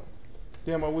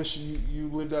 damn, I wish you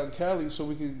lived out in Cali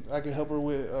so I could help her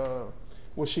with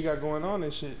what she got going on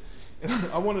and shit.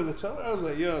 And I wanted to tell her, I was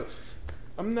like, yo,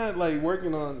 I'm not like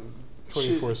working on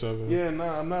 24/7. Yeah,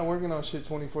 nah, I'm not working on shit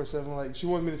 24/7. Like, she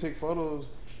wanted me to take photos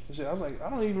and shit. I was like, I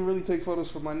don't even really take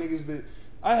photos for my niggas that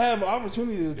I have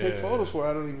opportunities to take photos for.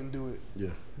 I don't even do it. Yeah.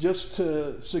 Just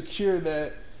to secure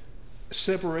that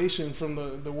separation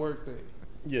from the work thing.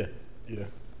 Yeah. Yeah.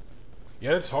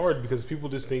 Yeah, it's hard because people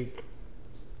just think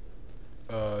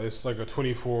it's like a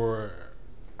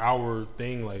 24-hour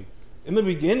thing. Like, In the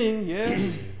beginning,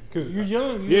 yeah. Because you're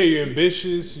young. You're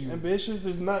ambitious. Ambitious.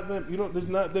 There's not that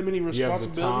many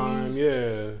responsibilities. You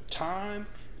have the time.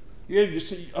 Yeah, you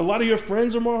see, a lot of your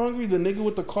friends are more hungry. The nigga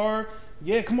with the car,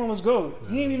 yeah, come on, let's go. Yeah.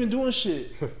 He ain't even doing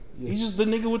shit. He's just the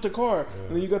nigga with the car. Yeah.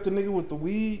 And then you got the nigga with the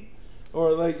weed,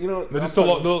 or like, you know. But it's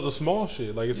the small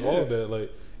shit. Like, it's all of that.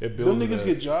 Like, it builds. Them niggas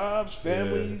get jobs,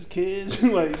 families, kids.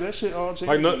 Like, that shit all changes.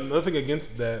 Like, nothing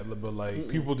against that, but like,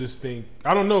 people just think,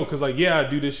 I don't know, because like, yeah, I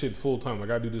do this shit full time.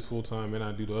 Like, I do this full time, and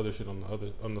I do the other shit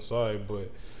on the side,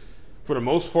 but. For the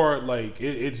most part, like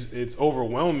it's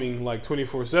overwhelming, like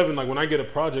 24/7. Like when I get a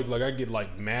project, like I get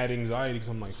like mad anxiety because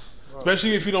I'm like,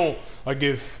 especially if you don't like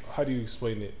how do you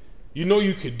explain it? You know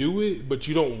you could do it, but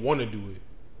you don't want to do it.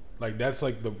 Like that's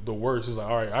like the worst. It's like,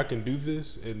 all right, I can do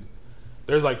this, and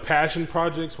there's like passion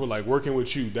projects where like working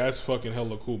with you, that's fucking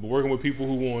hella cool. But working with people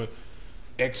who want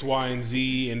X, Y, and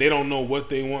Z, and they don't know what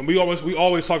they want. We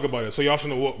always talk about it, so y'all should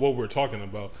know what we're talking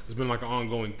about. It's been like an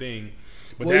ongoing thing.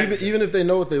 But well, even if they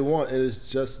know what they want, it is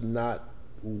just not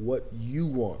what you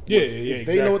want. Yeah, if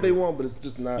they know what they want, but it's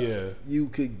just not. Yeah. You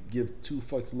could give 2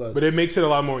 fucks less. But it makes it a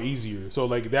lot more easier. So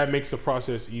like that makes the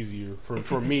process easier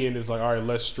for me, and it's like, all right,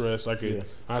 less stress. I don't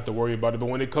have to worry about it. But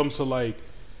when it comes to like,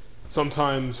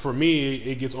 sometimes for me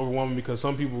it gets overwhelming because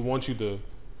some people want you to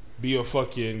be a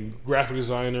fucking graphic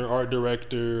designer, art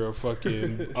director, or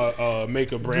fucking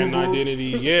make a brand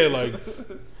identity. Yeah, like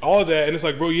all that. And it's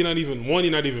like, bro, you're not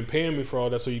even paying me for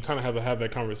all that. So you kind of have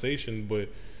that conversation. But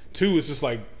 2, it's just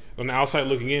like on the outside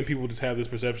looking in, people just have this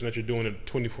perception that you're doing it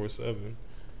 24/7.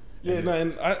 Yeah,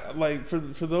 and I like for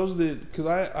those that, because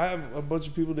I have a bunch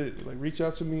of people that like reach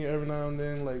out to me every now and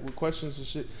then like with questions and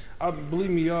shit. Believe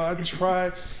me, y'all, I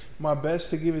try my best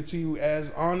to give it to you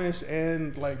as honest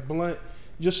and like blunt.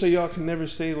 Just so y'all can never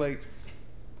say like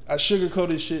I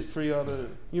sugarcoated shit for y'all to,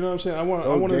 you know what I'm saying? I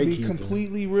want to be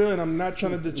completely real, and I'm not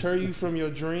trying to deter you from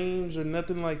your dreams or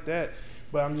nothing like that.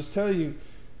 But I'm just telling you,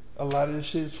 a lot of this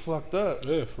shit is fucked up.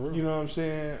 Yeah, for real. You know what I'm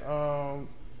saying?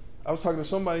 I was talking to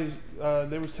somebody.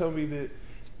 They was telling me that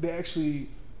they actually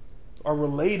are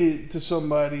related to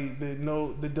somebody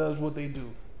that does what they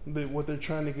do, what they're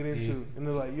trying to get into, and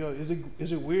they're like, "Yo, is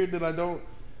it weird that I don't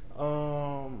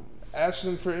ask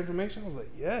them for information?" I was like,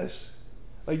 yes.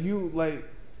 Like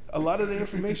a lot of the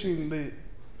information that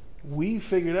we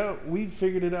figured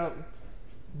it out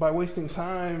by wasting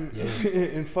time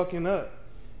and fucking up.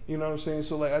 You know what I'm saying?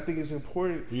 So like, I think it's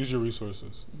important. Use your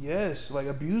resources. Yes, like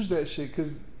abuse that shit,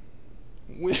 because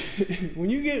when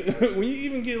you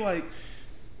even get like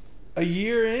a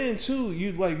year in too,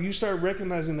 you start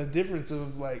recognizing the difference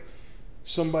of like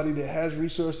somebody that has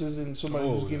resources and somebody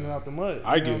who's getting out the mud.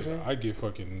 I get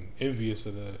fucking envious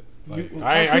of that. Like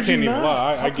I can't even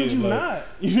lie. I get like, not?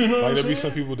 You know, like there be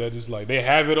some people that just like they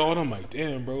have it all. And I'm like,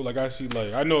 damn, bro. Like I see,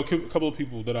 like I know a couple of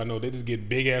people that I know, they just get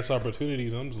big ass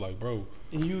opportunities. And I'm just like, bro,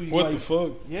 what like, the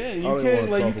fuck? Yeah, you can't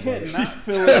not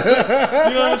feel it.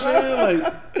 You know what I'm saying?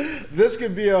 Like this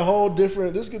could be a whole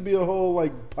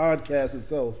like podcast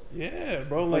itself. Yeah,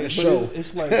 bro. Like a show.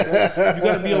 It's like you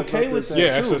gotta be okay with that.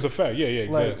 Yeah, that's a fact. Yeah,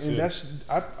 exactly. Like, and that's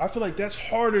I feel like that's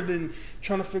harder than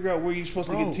trying to figure out where you're supposed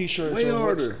to get t-shirts. Way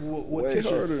harder. What t-shirt?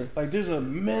 Harder. Like there's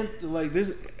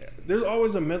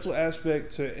always a mental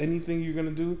aspect to anything you're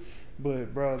gonna do.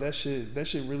 But bro, that shit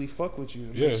really fuck with you.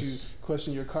 It makes you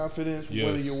question your confidence,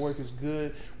 whether your work is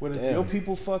good, whether your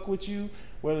people fuck with you,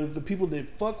 whether the people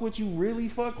that fuck with you really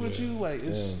fuck with you. Like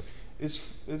it's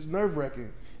nerve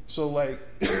wracking. So like,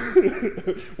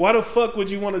 why the fuck would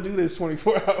you want to do this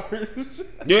 24 hours?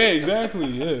 Yeah, exactly.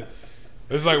 Yeah.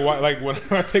 It's like why, like when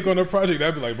I take on a project,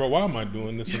 I'd be like, bro, why am I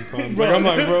doing this sometimes? Bro, like I'm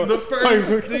like, bro, the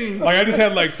first thing. Like I just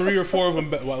had like 3 or 4 of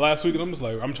them last week, and I'm just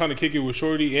like, I'm trying to kick it with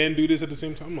Shorty and do this at the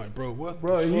same time. I'm like, bro, what?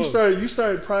 Bro, and you started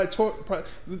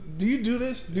do you do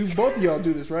this? Do both of y'all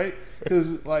do this, right?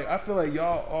 Because like I feel like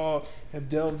y'all all have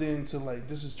delved into like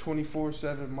this is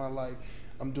 24/7 my life.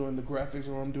 I'm doing the graphics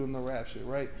or I'm doing the rap shit,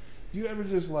 right? Do you ever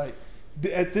just like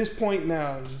at this point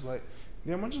now, it's just like,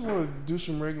 damn, I just want to do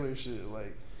some regular shit,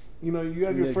 like. You know, you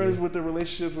have your friends with the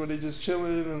relationships where they're just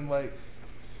chilling and like.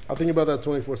 I think about that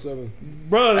 24/7,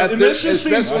 bro. And that shit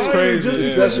seems crazy,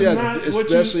 especially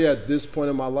at this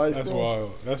point in my life. That's bro.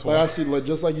 Wild. That's like wild. I see, like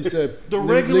just like you said, the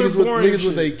regular niggas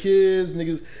with their kids,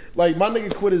 niggas. Like my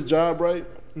nigga quit his job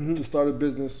to start a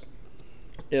business,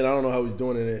 and I don't know how he's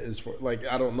doing it. As for like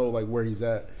I don't know like where he's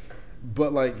at,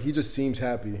 but like he just seems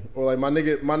happy. Or like my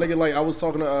nigga like I was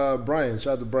talking to Brian.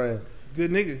 Shout out to Brian. Good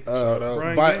nigga. Shout out.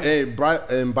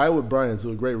 Buy with Brian, so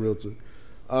a great realtor.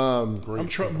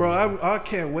 Bro, I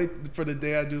can't wait for the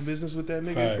day I do business with that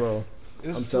nigga. Fact. Bro,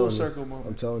 it's full circle moment.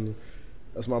 I'm telling you,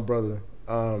 that's my brother.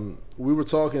 We were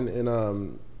talking,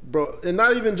 and bro, and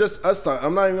not even just us talking.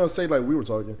 I'm not even gonna say like we were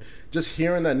talking. Just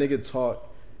hearing that nigga talk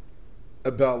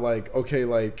about like, okay,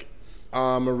 like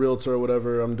I'm a realtor or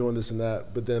whatever. I'm doing this and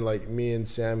that. But then like me and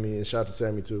Sammy, and shout out to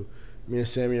Sammy too. Me and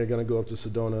Sammy are gonna go up to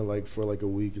Sedona like for like a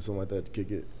week or something like that to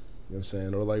kick it. You know what I'm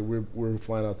saying? Or like we're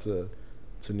flying out to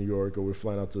New York, or we're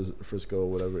flying out to Frisco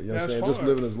or whatever. You know what I'm saying? Just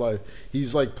living his life.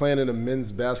 He's like playing in a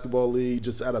men's basketball league,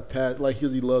 just at a pad, like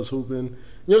because he loves hooping. You know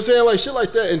what I'm saying? Like shit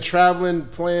like that, and traveling,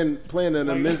 playing in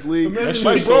a men's league.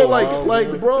 Like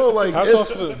bro,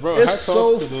 it's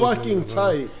so fucking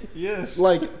tight. Yes.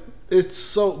 Like it's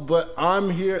so, but I'm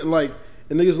here, like,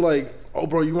 and niggas like, oh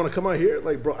bro, you want to come out here?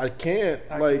 Like bro, I can't.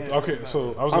 Okay,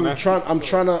 so I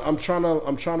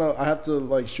have to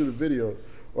like shoot a video.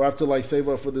 Or I have to like save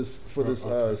up for this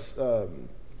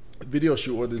video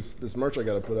shoot or this merch I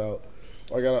gotta put out.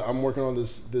 Or I'm working on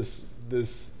this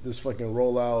fucking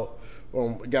rollout.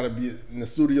 Or gotta be in the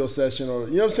studio session, or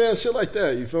you know what I'm saying, shit like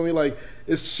that. You feel me? Like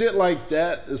it's shit like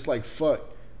that. It's like fuck.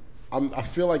 I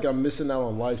feel like I'm missing out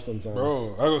on life sometimes,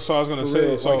 bro. So I was gonna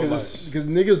say, because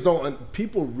niggas don't.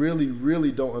 People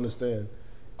really don't understand,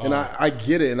 and I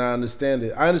get it and I understand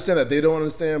it. I understand that they don't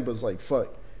understand, but it's like fuck.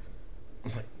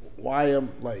 I'm like. Why am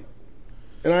like,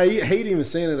 and I hate even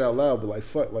saying it out loud, but like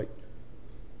fuck, like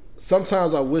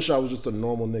sometimes I wish I was just a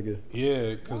normal nigga.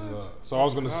 Yeah, because so I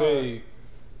was gonna say,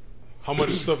 how much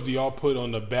stuff do y'all put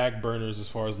on the back burners as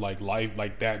far as like life,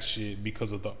 like that shit,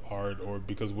 because of the art or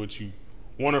because of what you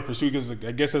want to pursue? Because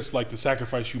I guess that's like the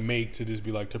sacrifice you make to just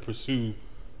be like to pursue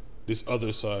this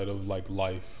other side of like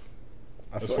life,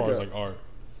 as far as like art.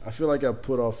 I feel like I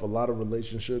put off a lot of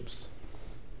relationships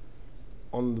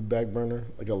on the back burner,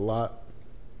 like a lot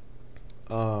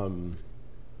of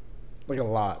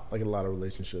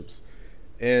relationships,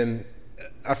 and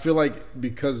I feel like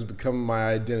because it's become my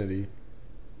identity,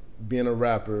 being a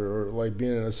rapper or like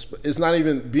being it's not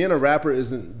even being a rapper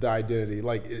isn't the identity.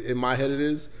 Like in my head it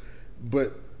is,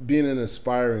 but being an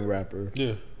aspiring rapper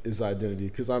is the identity,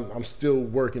 because I'm still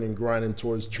working and grinding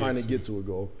towards trying to get to a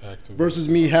goal. Versus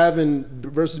me having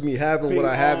what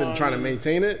I have and trying to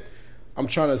maintain it. I'm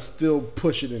trying to still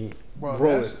push it and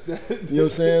grow it. You know what I'm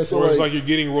saying? So it's like you're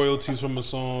getting royalties from a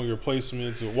song, your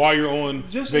placements, while you're on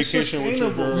vacation with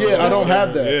your girl. Yeah, I don't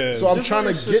have that. Yeah. So I'm trying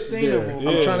to get there.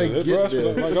 I'm trying to get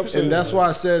there. And that's why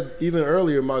I said even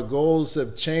earlier, my goals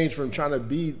have changed from trying to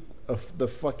be the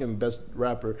fucking best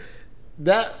rapper.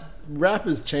 That rap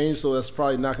has changed, so that's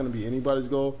probably not going to be anybody's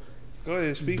goal. Go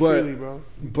ahead, speak freely, bro.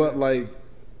 But like,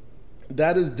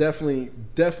 that is definitely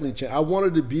changed. I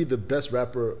wanted to be the best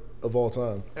rapper of all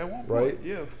time. At one point, right?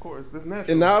 Yeah, of course. That's natural.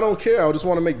 And now I don't care. I just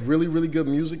want to make really, really good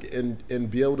music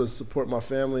and be able to support my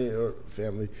family.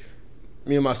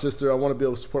 Me and my sister. I want to be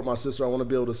able to support my sister. I want to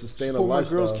be able to sustain a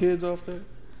lifestyle. Support my girl's kids off there?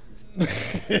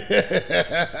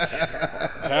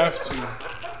 Have to.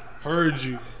 Heard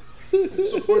you.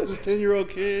 Support this 10-year-old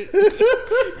kid.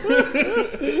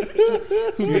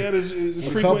 Who dad is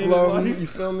frequenting his life. You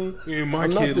feel me? You ain't my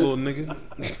kid, little nigga.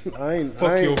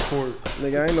 Fuck your fort.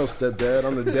 Nigga, I ain't no stepdad.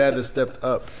 I'm the dad that stepped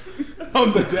up.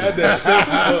 I'm the dad that stepped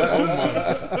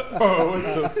up. Oh my. Oh,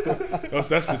 what the fuck?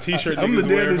 That's the t-shirt I'm the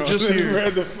dad that's just here.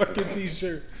 Read the fucking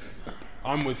t-shirt.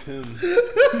 I'm with him.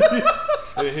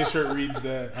 His shirt reads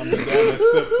that. I'm the dad that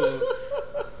stepped up.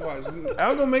 I was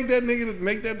gonna make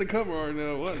that the cover art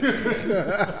now. What?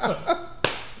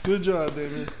 Good job,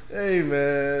 David. Hey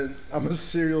man, I'm a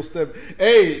serial step.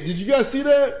 Hey, did you guys see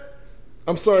that?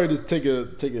 I'm sorry to take a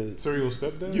serial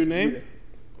stepdad. Your name? Yeah.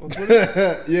 On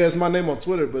Twitter? Yeah, it's my name on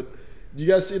Twitter. But you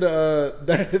guys see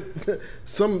that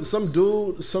some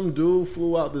dude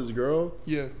flew out this girl?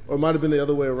 Yeah. Or it might have been the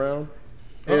other way around.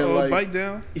 And like, bite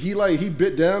down. He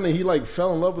bit down and he like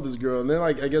fell in love with this girl, and then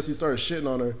like I guess he started shitting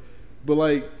on her. But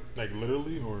like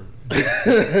literally, or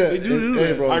they do that.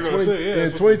 Hey, bro,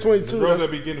 in 2022, girls that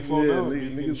be getting flown out,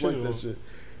 niggas like that shit.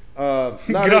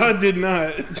 God did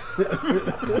not. Keep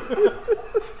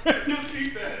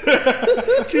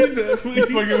that. Keep that, please.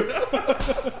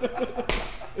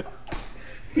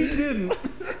 He didn't.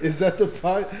 Is that the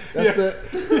part? That's the.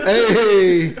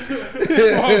 Hey.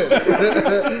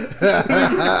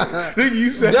 Nigga, you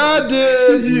said. God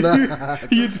did.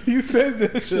 You said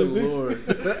that shit. Lord.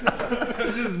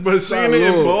 But seeing it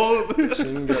in bold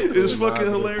is fucking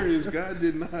hilarious. God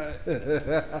did not.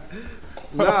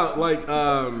 Nah, like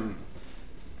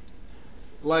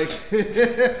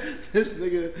this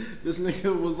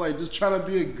nigga was like just trying to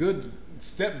be a good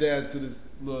stepdad to this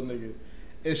little nigga.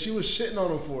 And she was shitting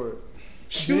on him for it.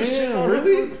 She was shitting on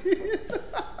him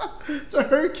to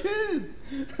her kid.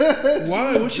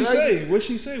 Why? What'd she say? What'd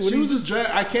she say? She was just drag.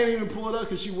 I can't even pull it up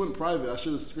because she went private. I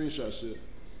should have screenshot shit.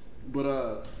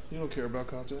 But you don't care about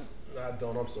content. Nah, I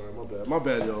don't. I'm sorry. My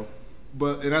bad, yo.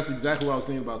 And that's exactly what I was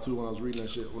thinking about too when I was reading that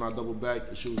shit. When I doubled back,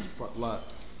 the shit was a lot.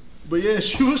 But yeah,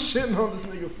 she was shitting on this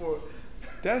nigga for.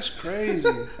 That's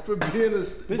crazy. For being a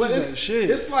bitches shit.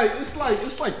 It's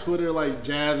like Twitter, like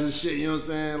jabs and shit. You know what I'm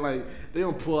saying? Like they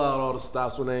don't pull out all the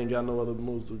stops when they ain't got no other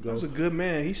moves to go. That was a good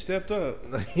man. He stepped up.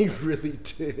 He really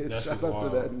did. That's Shout out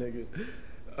wild. to that nigga.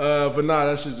 But nah,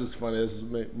 that shit's just funny. It's just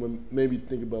made me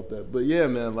think about that. But yeah,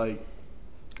 man, like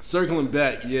circling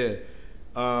back, yeah.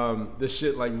 This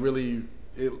shit like really.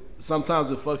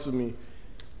 Sometimes it fucks with me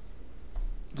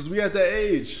because we at that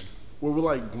age where we're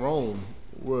like grown.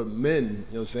 We're men, you know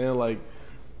what I'm saying? Like,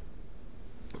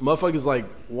 motherfuckers like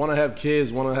want to have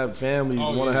kids, want to have families,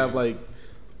 want to have like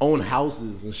own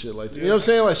houses and shit like that. You know what I'm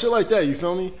saying? Like shit like that. You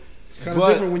feel me? It's kind of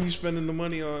different when you spending the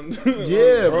money on.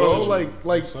 Yeah, bro. Like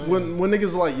when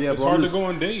niggas are like, yeah, it's bro. hard to go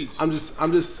on dates. I'm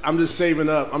just saving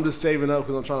up. I'm just saving up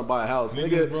because I'm trying to buy a house.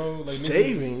 Niggas, Nigga, bro, like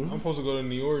saving. I'm supposed to go to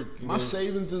New York. My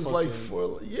savings is like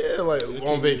for like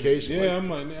on vacation. Yeah, like, I'm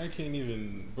like, I can't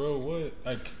even, bro. What?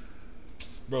 Like,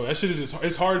 bro, that shit is just,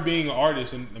 it's hard being an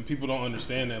artist, and people don't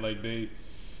understand that. Like they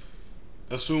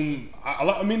assume.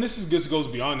 I mean, this goes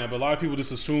beyond that, but a lot of people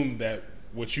just assume that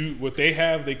what they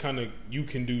have, they kind of you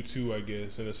can do too. I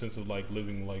guess in a sense of like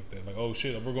living like that. Like, oh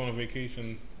shit, if we're going on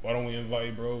vacation, why don't we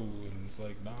invite bro? And it's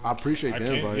like, nah, I appreciate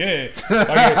the invite. Yeah,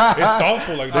 like, it's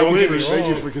thoughtful. Like, don't get me wrong, thank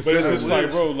you for but it's considering. just like,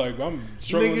 bro, like I'm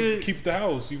struggling Nigga, to keep the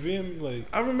house. You feel me?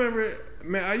 Like, I remember,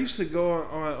 man, I used to go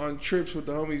on trips with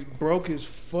the homies, broke as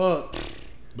fuck.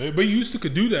 but you used to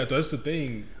could do that. That's the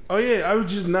thing. Oh yeah, I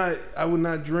would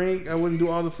not drink. I wouldn't do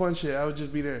all the fun shit. I would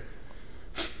just be there.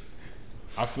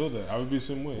 I feel that. I would be the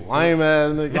same way. lame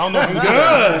ass nigga. I don't know if you did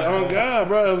God, that. oh God,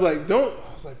 bro. I was like,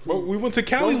 Bro, we went to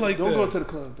Cali don't, like don't that. go to the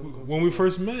club. Don't go to When we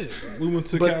first met, we went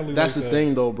to But Cali. that's like the that.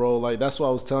 thing though, bro. Like that's what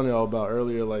I was telling y'all about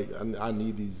earlier. Like I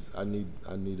need a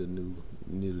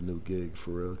new gig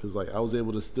for real. Cause like I was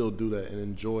able to still do that and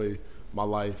enjoy my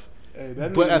life. Hey,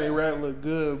 that But nigga made rap look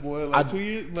good, boy. Like 2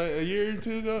 years, like a year or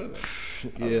two ago.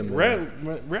 Yeah, man.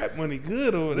 Rap money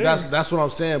good over there. That's what I'm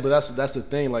saying. But that's the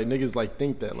thing. Like niggas like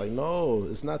think that. Like no,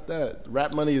 it's not that.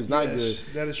 Rap money is not good.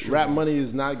 That is true. Rap money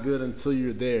is not good until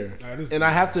you're there. And I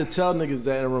have to tell niggas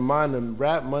that and remind them.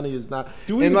 Rap money is not.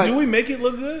 Do we make it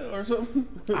look good or something?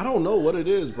 I don't know what it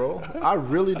is, bro. I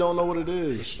really don't know what it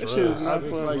is. That shit is not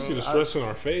fun, Like, bro. see the stress in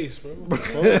our face, bro.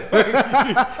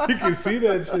 You can see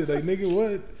that shit. Like, nigga,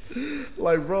 what?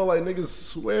 Like, bro, like niggas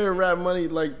swear rap money.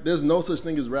 Like, there's no such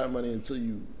thing as rap money until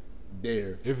you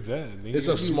there. If that, nigga, It's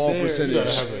a small percentage.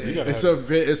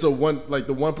 It's a one like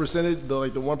the 1%,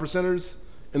 the 1%ers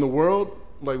in the world,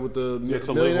 like with the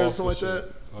millionaires or something like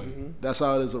that. Like, That's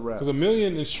how it is a rap. Because 1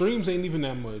 million in streams ain't even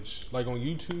that much. Like on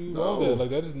YouTube, all that. Like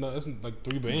that is not. That's like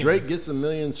 3 bands. Drake gets 1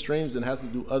 million streams and has to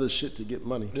do other shit to get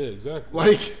money. Yeah,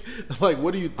 exactly. Like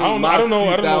what do you think? I don't know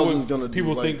what gonna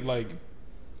people do. Think like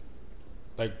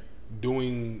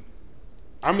doing.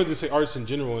 I'm gonna just say arts in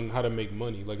general and how to make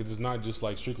money. Like it's not just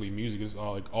like strictly music. It's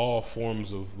all, like all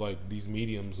forms of like these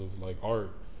mediums of like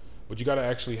art. But you gotta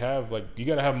actually have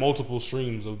multiple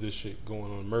streams of this shit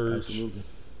going on. Merch. Absolutely.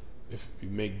 If you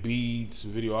make beats,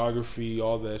 videography,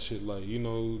 all that shit, like, you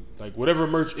know, like whatever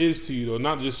merch is to you, though,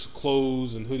 not just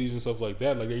clothes and hoodies and stuff like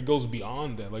that. Like it goes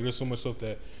beyond that. Like there's so much stuff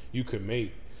that you could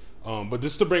make. But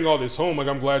just to bring all this home, like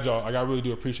I'm glad y'all. Like I really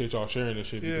do appreciate y'all sharing this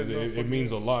shit because it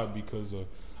means a lot. Because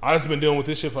I just been dealing with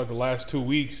this shit for like the last 2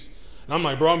 weeks, and I'm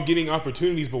like, bro, I'm getting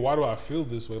opportunities, but why do I feel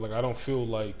this way? Like I don't feel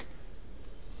like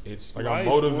it's like I'm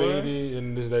motivated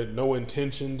and there's like no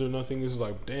intentions or nothing. It's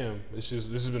like, damn, this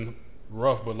has been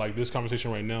rough, but like this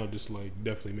conversation right now just like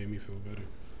definitely made me feel better.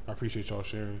 I appreciate y'all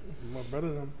sharing. My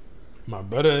brother them. But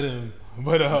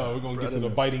we're gonna get to the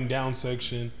biting down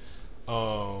section.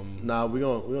 Nah, we're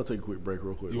gonna take a quick break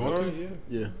real quick. You want to?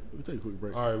 Yeah, we'll take a quick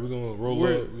break. All right, we're gonna roll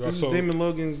up. This is Damon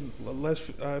Logan's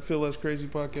I Feel Less Crazy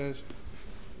podcast.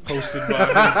 Hosted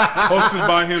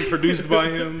by him, produced by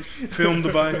him,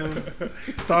 filmed by him,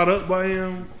 thought up by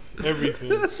him.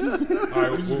 Everything. All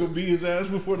right, we're just gonna beat his ass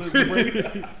before the break.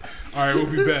 All right, we'll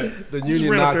be back. The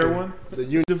union knocker. One. The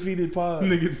union defeated pod.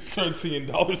 Niggas start seeing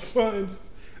dollar signs.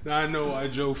 Now I know I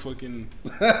Joe fucking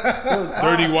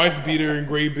dirty wife beater and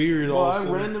gray beard. Well, all I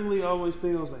randomly always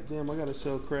think I was like, damn, I gotta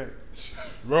sell crack.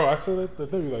 Bro, I said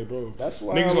that. They be like, bro. That's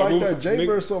why I like that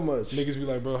J-Bird so much. Niggas be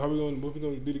like, bro, what we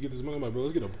gonna do to get this money? I'm like, bro,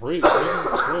 let's get a break.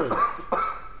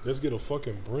 Let's get a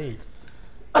fucking break.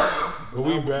 But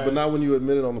we bad. But not when you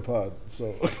admit it on the pod.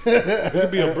 So it could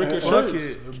be a brick of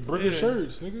shirts. A brick of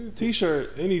shirts, nigga.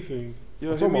 T-shirt. Anything.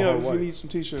 Yo, hit me up if you need some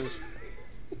T-shirts.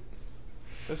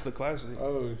 That's the classic.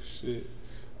 Oh shit.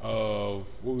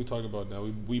 What we talking about now?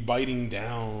 We biting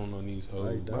down on these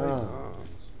hoes.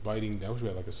 biting. I wish we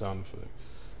had like a sound effect.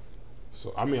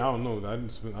 So I mean, I don't know. I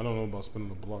don't know about spinning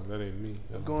the block. That ain't me.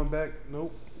 Going back,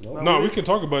 nope. No, we can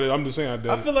talk about it. I'm just saying.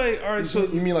 I feel like all right. So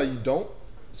you mean like you don't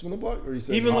spin the block, or you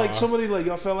say even like somebody like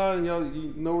y'all fell out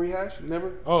and no rehash,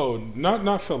 never? Oh,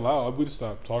 not fell out. We just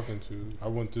stopped talking to. I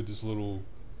went through this little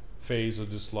phase of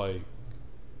just like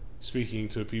speaking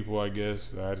to people. I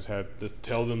guess I just had to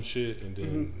tell them shit, and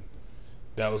then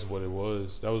that was what it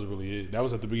was. That was really it. That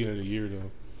was at the beginning of the year,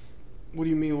 though. What do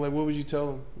you mean? Like, what would you tell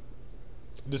them?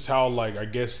 Just how, like, I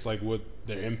guess, like, what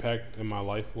their impact in my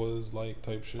life was, like,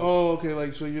 type shit. Oh, okay.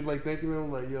 Like, so you're like thanking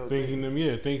them, like, yo, thanking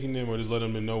them, or just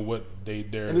letting them know what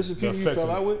their. And this is people you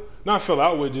fell out with? Not fell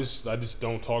out with. I just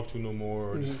don't talk to no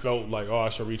more, or just felt like, oh, I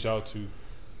should reach out to.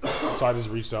 So I just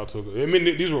reached out to. I mean,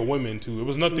 these were women too. It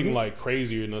was nothing like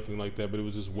crazy or nothing like that, but it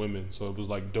was just women. So it was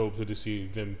like dope to just see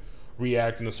them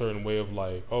react in a certain way of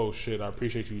like, oh shit, I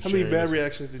appreciate you. How many bad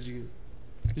reactions did you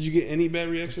get? Did you get any bad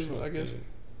reactions? I guess.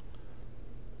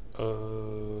 Bad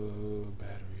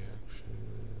reaction.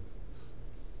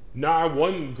 Nah,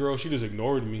 one girl, she just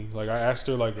ignored me. Like I asked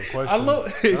her like a question,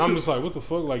 and I'm just like, what the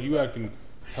fuck? Like you acting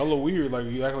hella weird. Like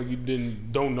you act like you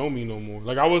don't know me no more.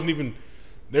 Like I wasn't even.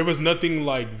 There was nothing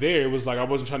like there. It was like I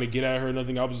wasn't trying to get at her or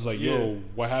nothing. I was just like, yo,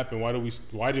 what happened? Why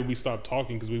did we stop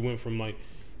talking? Because we went from like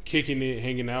kicking it,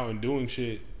 hanging out, and doing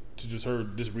shit to just her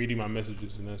just reading my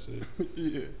messages, and that's it.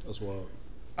 Yeah, that's wild.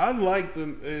 I like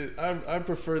them. I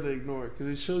prefer to ignore it because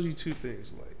it shows you two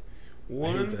things. Like,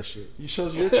 one, I hate that shit. You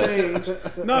shows your change.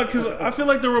 No, because I feel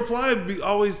like the reply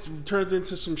always turns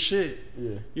into some shit.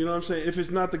 Yeah, you know what I'm saying. If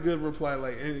it's not the good reply,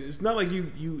 like, and it's not like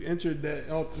you entered that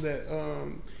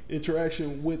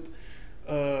interaction with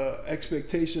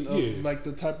expectation of like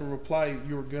the type of reply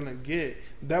you were gonna get.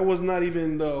 That was not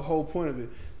even the whole point of it.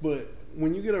 But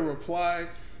when you get a reply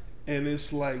and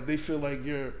it's like they feel like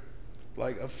you're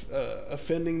like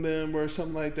offending them or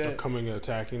something like that, coming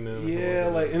attacking them,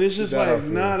 and it's just like,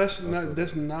 nah,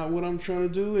 that's not what I'm trying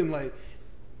to do. And like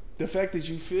the fact that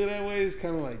you feel that way is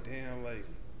kind of like, damn, like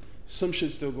some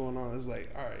shit's still going on. It's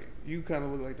like, all right, you kind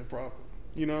of look like the problem,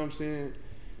 you know what I'm saying?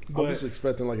 But I'm just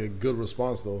expecting like a good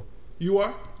response though. You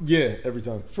are? Yeah, every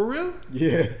time. For real?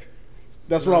 Yeah,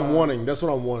 that's what I'm wanting. That's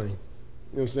what I'm wanting.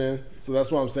 You know what I'm saying? So that's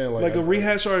what I'm saying. Like a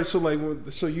rehash, alright. So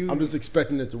I'm just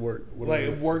expecting it to work.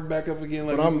 Like work back up again.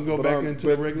 Like I'm go back into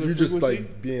the regular. You just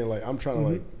like being like, I'm trying to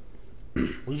like.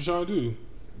 What you trying to do?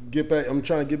 Get back. I'm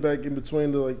trying to get back in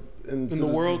between the like in the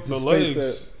world, the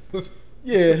legs. That,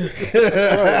 yeah.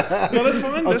 Right. No, that's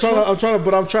fine. I'm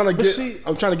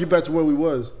trying to get back to where we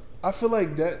was. I feel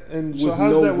like that, and so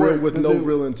how does that work? With no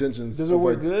real intentions. Does it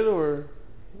work good or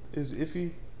is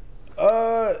iffy?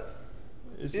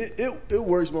 It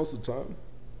works most of the time.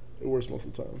 It works most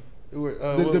of the time.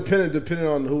 Depending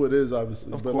on who it is,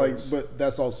 obviously. But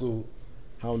that's also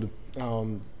how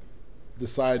I'm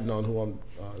deciding on who I'm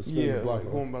spinning the block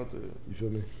on. Who I'm about to. You feel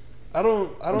me?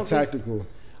 I'm tactical.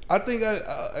 I think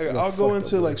I'll go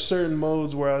into like certain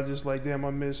modes where I just like, damn, I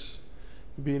miss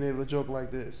being able to joke like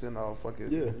this, and I'll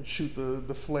fucking shoot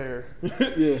the flare.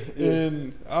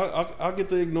 And I'll get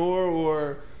the ignore,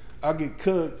 or I'll get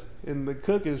cooked, and the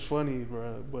cook is funny,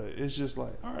 bro. But it's just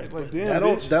like, all right, like damn.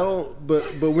 But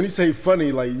when you say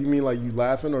funny, like you mean like you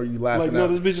laughing or you laughing? Like no,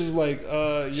 this bitch is like,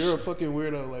 you're a fucking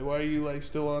weirdo. Like why are you like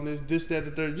still on this, that,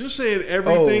 the third? Just saying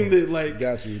everything that like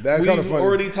got you. That we've kind of funny.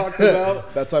 Already talked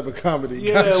about. That type of comedy.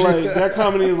 Yeah, like that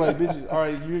comedy is like, bitch. All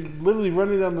right, you're literally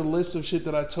running down the list of shit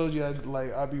that I told you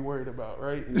I'd be worried about,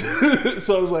 right?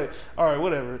 So I was like, all right,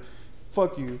 whatever,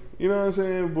 fuck you. You know what I'm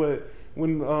saying? But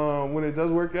when it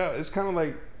does work out, it's kind of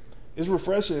like, it's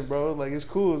refreshing, bro. Like it's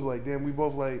cool. It's like, damn, we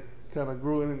both like kind of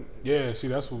grew in. Yeah, see,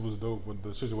 that's what was dope with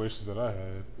the situations that I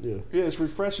had. Yeah, it's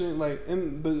refreshing. Like,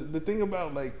 and the thing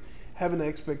about like having an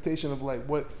expectation of like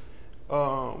what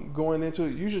going into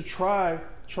it, you should try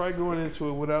going into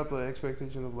it without the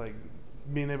expectation of like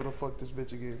being able to fuck this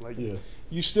bitch again. Like,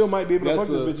 you still might be able to fuck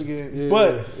this bitch again,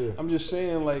 but I'm just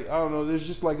saying, like, I don't know. There's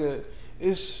just like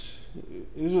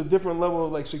there's a different level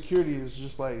of like security. It's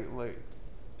just like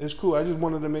it's cool. I just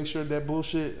wanted to make sure that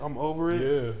bullshit, I'm over it.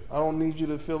 Yeah. I don't need you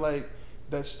to feel like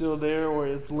that's still there or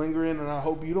it's lingering, and I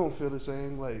hope you don't feel the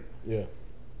same. Like, yeah.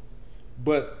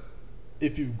 But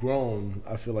if you've grown,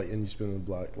 I feel like and you spin the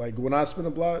block. Like when I spin a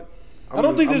block, I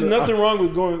don't think there's nothing wrong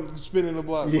with spinning the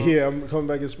block. Yeah, I'm coming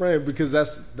back and spraying because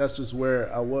that's just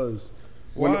where I was.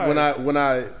 When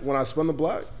I spun the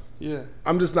block. Yeah,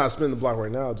 I'm just not spinning the block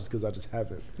right now just because I just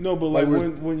haven't. No, but like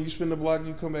when you spin the block,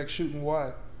 you come back shooting.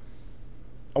 Why?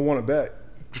 I want it back.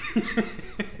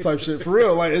 Type shit for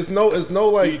real. Like it's no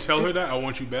like. Do you tell her that I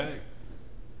want you back?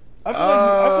 I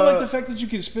feel like the fact that you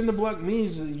can spin the block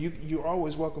means that you're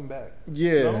always welcome back.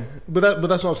 Yeah, you know? but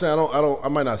that's what I'm saying. I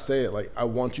might not say it like I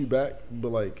want you back, but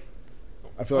like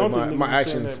I feel like my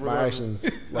actions. I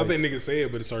think niggas say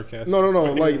it, but it's sarcastic. No,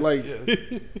 like.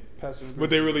 But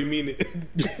they really mean it.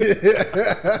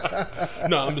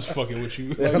 No, I'm just fucking with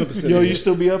you. Yo, you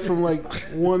still be up from like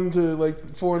 1 to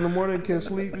like 4 in the morning, can't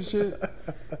sleep and shit.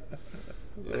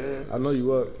 Yeah, I know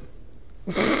you up.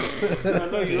 I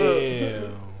know you up.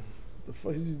 Damn. The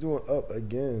fuck is he doing up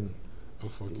again? I'm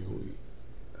fucking weak.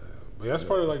 But that's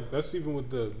part of like that's even with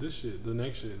this shit, the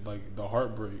next shit, like the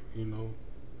heartbreak, you know.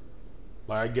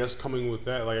 Like I guess coming with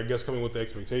the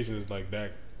expectation is like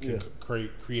that can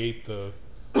create the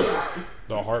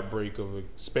heartbreak of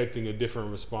expecting a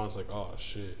different response. Like, oh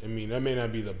shit. I mean, that may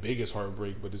not be the biggest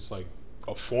heartbreak, but it's like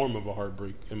a form of a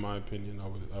heartbreak, in my opinion. I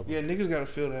would yeah, niggas gotta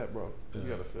feel that, bro. You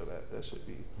gotta feel that. That should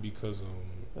be because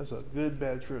that's a good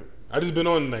bad trip. I just been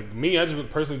on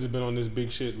personally been on this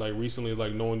big shit like recently,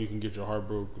 like knowing you can get your heart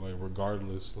broke like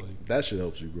regardless, like that shit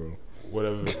helps you grow.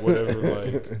 Whatever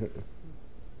like.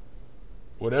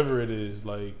 Whatever it is,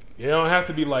 like it don't have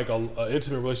to be like a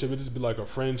intimate relationship. It just be like a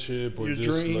friendship or your just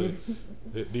dream.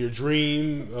 Like your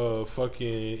dream,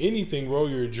 fucking anything, bro.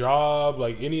 Your job,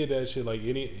 like any of that shit, like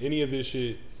any of this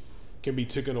shit can be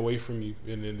taken away from you,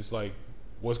 and then it's like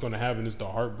what's gonna happen is the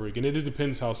heartbreak, and it just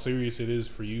depends how serious it is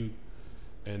for you.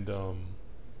 And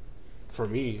for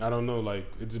me, I don't know, like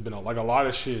it's been a lot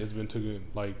of shit has been taken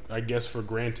like I guess for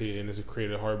granted, and it's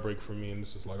created heartbreak for me, and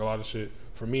this is like a lot of shit.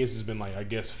 For me, it's just been like I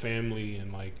guess family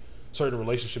and like certain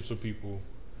relationships with people,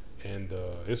 and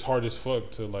it's hard as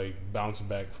fuck to like bounce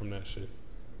back from that shit.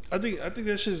 I think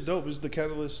that shit's dope. It's the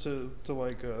catalyst to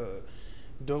like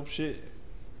dope shit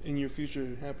in your future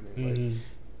happening. Mm-hmm. Like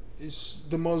it's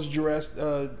the most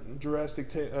drastic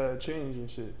change and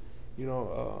shit. You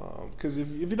know, because if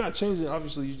you're not changing,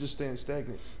 obviously you're just staying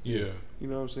stagnant. Yeah. You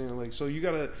know what I'm saying? Like so you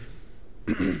gotta.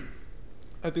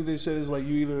 I think they said it's like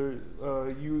you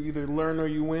either learn or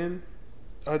you win.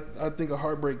 I think a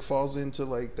heartbreak falls into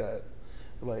like that,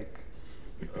 like.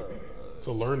 It's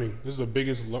a learning. This is the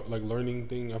biggest learning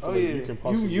thing I feel you can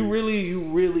possibly. You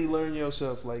really learn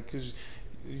yourself, like, cause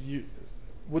you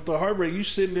with the heartbreak you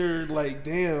sitting there like,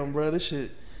 damn, bro, this shit.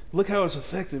 Look how it's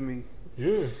affecting me.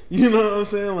 Yeah. You know what I'm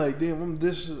saying? Like, damn, I'm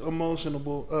this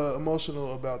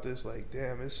emotional about this. Like,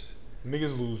 damn, it's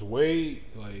niggas lose weight,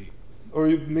 like. Or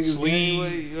niggas gain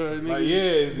weight,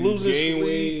 niggas losing gain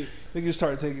weight. Niggas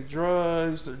start taking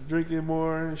drugs, start drinking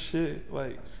more and shit.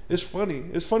 Like it's funny.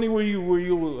 It's funny where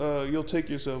you'll take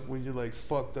yourself when you're like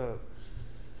fucked up.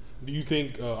 Do you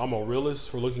think I'm a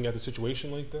realist for looking at the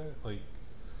situation like that? Like,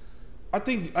 I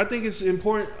think it's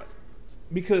important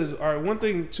because all right. One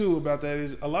thing too about that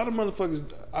is a lot of motherfuckers.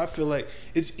 I feel like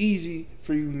it's easy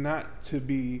for you not to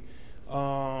be.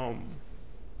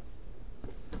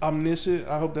 Omniscient,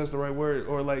 I hope that's the right word,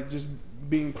 or like just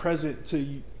being present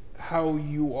to how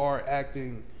you are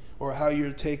acting or how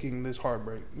you're taking this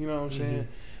heartbreak. You know what I'm saying?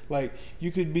 Like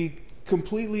you could be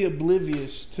completely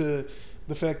oblivious to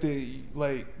the fact that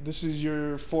like this is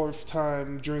your 4th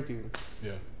time drinking.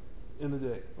 Yeah. In the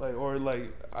day, like or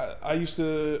like I used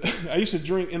to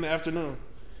drink in the afternoon.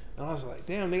 And I was like,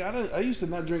 damn, nigga, I used to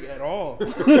not drink at all. You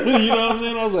know what I'm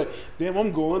saying? I was like, damn,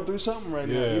 I'm going through something right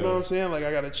now. You know what I'm saying? Like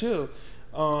I gotta chill.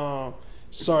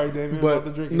 Sorry, Damien, about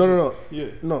the drinking. No.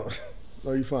 Yeah. No,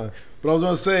 you're fine. But I was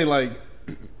gonna say, like,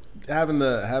 having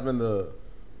the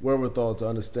wherewithal to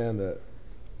understand that.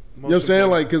 You know what I'm saying?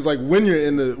 Like, cause like when you're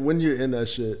in that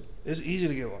shit, it's easy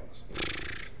to get lost.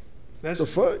 That's the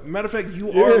fuck. Matter of fact, you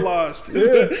are lost. Yeah.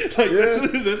 Like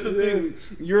that's the thing.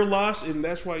 You're lost, and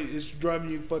that's why it's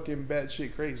driving you fucking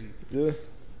batshit crazy. Yeah.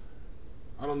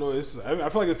 I don't know. I feel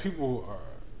like the people are.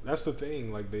 That's the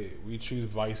thing. Like we choose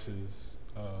vices.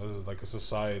 Like a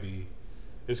society,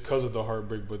 it's because of the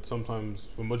heartbreak. But sometimes,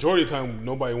 the majority of the time,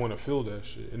 nobody want to feel that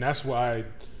shit, and that's why I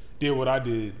did what I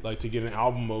did. Like to get an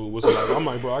album mode was like, I'm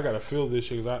like, bro, I gotta feel this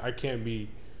shit because I can't be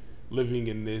living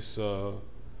in this,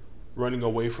 running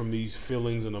away from these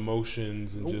feelings and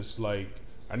emotions and just like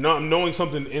I'm knowing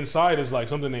something inside is like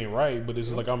something ain't right, but it's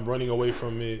just like I'm running away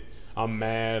from it. I'm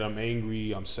mad, I'm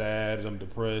angry, I'm sad, I'm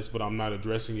depressed, but I'm not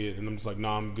addressing it, and I'm just like,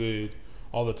 nah, I'm good.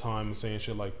 All the time and saying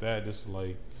shit like that. Just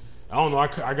like I don't know.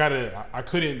 I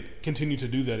couldn't continue to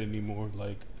do that anymore.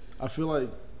 Like I feel like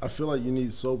you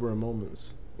need sober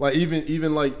moments. Like even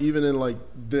in like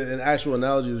an actual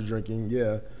analogy to drinking.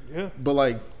 Yeah. But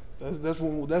like that's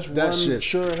one shit.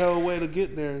 Sure hell way to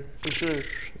get there for sure.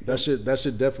 That shit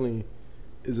definitely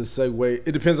is a segue.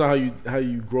 It depends on how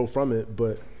you grow from it,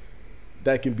 but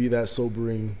that can be that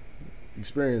sobering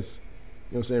experience.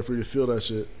 You know what I'm saying? For you to feel that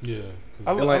shit. Yeah.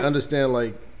 And like understand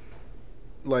like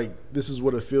like this is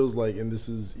what it feels like, and this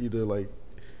is either like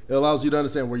it allows you to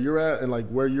understand where you're at and like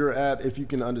where you're at if you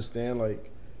can understand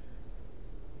like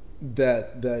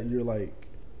that you're like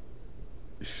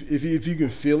if you can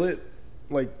feel it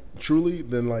like truly,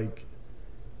 then like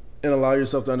and allow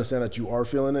yourself to understand that you are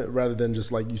feeling it rather than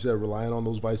just like you said relying on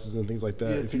those vices and things like that.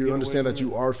 If you understand that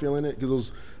you are feeling it, because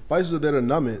those vices are there to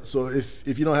numb it. So if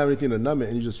you don't have anything to numb it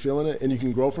and you're just feeling it and you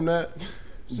can grow from that,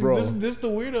 see, bro. This the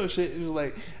weirdo shit. It was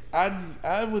like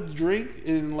I would drink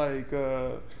and like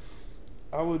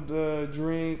I would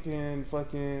drink and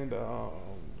fucking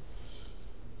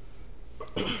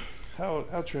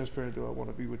how transparent do I want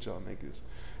to be with y'all niggas?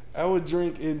 I would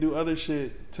drink and do other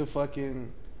shit to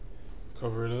fucking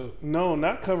cover it up. No,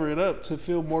 not cover it up, to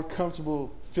feel more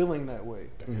comfortable feeling that way.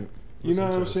 Mm-hmm. You know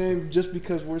what I'm saying? Just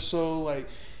because we're so like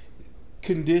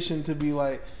conditioned to be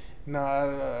like,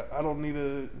 nah, I don't need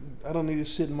to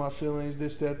sit in my feelings,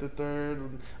 this, that, the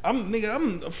third. I'm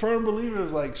a firm believer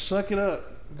of like, suck it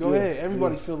up. Go ahead.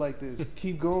 Everybody feel like this.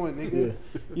 Keep going, nigga.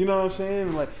 Yeah. You know what I'm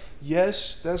saying? Like,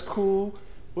 yes, that's cool.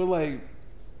 But like,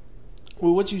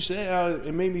 well, what you said,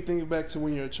 it made me think back to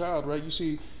when you're a child, right? You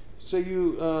see, say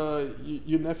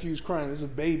your nephew's crying. It's a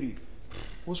baby.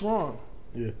 What's wrong?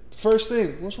 Yeah. First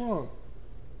thing, what's wrong?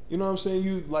 You know what I'm saying?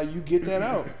 You get that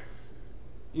out.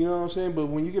 You know what I'm saying? But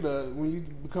when you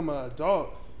become an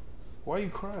adult, why are you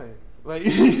crying? Like,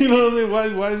 you know what I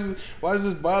mean? Why does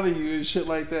this bother you and shit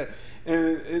like that?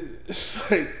 And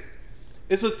it's like,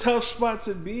 it's a tough spot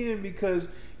to be in because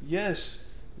yes,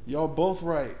 y'all both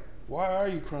right. Why are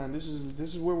you crying? This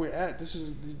is where we're at.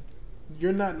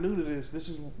 You're not new to this. This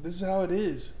is how it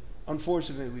is,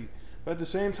 unfortunately. But at the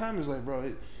same time, it's like,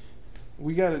 bro,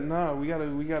 we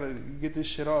gotta get this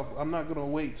shit off. I'm not gonna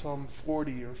wait till I'm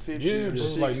 40 or 50. Yeah, or bro,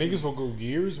 60. like niggas will go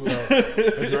years without.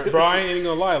 Bro, I ain't even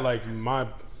gonna lie. Like my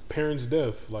parents'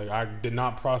 death, like I did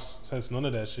not process none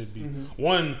of that shit.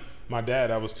 One, my dad,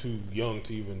 I was too young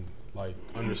to even like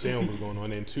understand what was going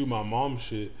on. And two, my mom's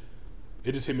shit,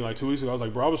 it just hit me like 2 weeks ago. I was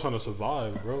like, bro, I was trying to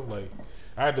survive, bro. Like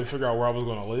I had to figure out where I was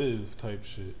gonna live, type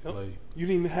shit. Yep. Like you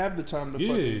didn't even have the time to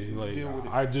fucking like deal with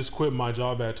it. I just quit my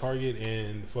job at Target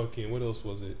and fucking what else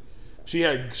was it? She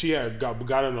had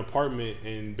got an apartment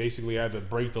and basically had to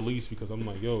break the lease because I'm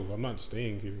like, yo, I'm not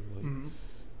staying here. Like,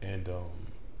 and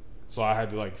so I had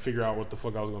to like figure out what the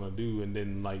fuck I was gonna do, and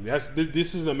then like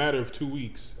this is a matter of 2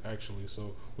 weeks actually.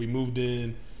 So we moved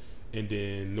in, and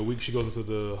then the week she goes into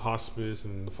the hospice,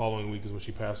 and the following week is when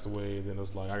she passed away. And then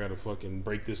it's like I gotta fucking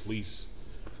break this lease.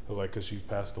 I was like, cause she's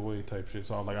passed away type shit.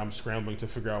 So I'm scrambling to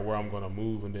figure out where I'm gonna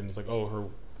move, and then it's like, oh,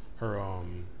 her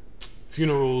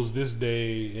funeral's this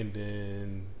day, and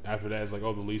then after that it's like,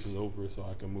 oh, the lease is over, so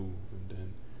I can move, and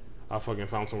then I fucking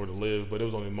found somewhere to live, but it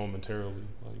was only momentarily.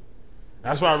 Like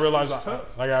that's why I realized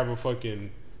I have a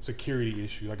fucking security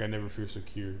issue. Like I never feel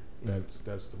secure. That's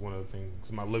one of the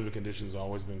things. My living conditions have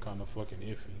always been kind of fucking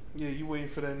iffy. Yeah, you waiting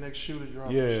for that next shoe to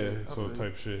drop. Yeah, so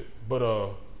type shit.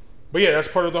 But yeah, that's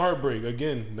part of the heartbreak.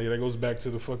 Again, that goes back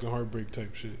to the fucking heartbreak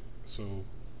type shit. So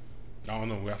I don't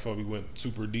know. I thought we went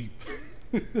super deep.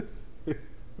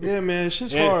 Yeah, man,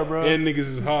 shit's hard, bro. And niggas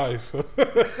is high, so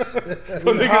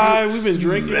we're high. We've been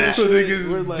drinking. So niggas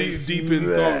we're like deep in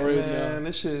thought right now. Man,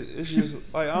 this shit, it's just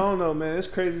like I don't know, man. It's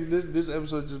crazy. This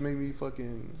episode just made me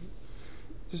fucking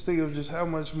just think of just how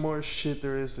much more shit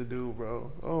there is to do,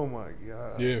 bro. Oh my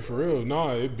god. Yeah, for real.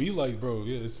 Nah, it be like, bro.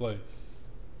 Yeah, it's like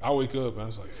I wake up and I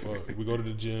was like, fuck. We go to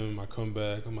the gym. I come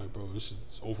back. I'm like, bro, this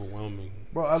is overwhelming.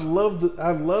 Bro, I love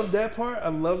that part. I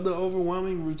love the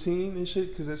overwhelming routine and shit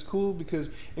because that's cool. Because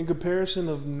in comparison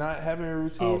of not having a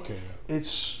routine,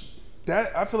 it's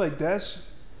that I feel like that's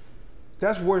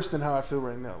worse than how I feel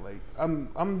right now. Like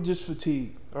I'm just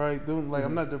fatigued. All right, like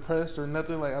I'm not depressed or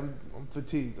nothing. Like I'm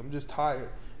fatigued. I'm just tired.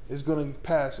 It's gonna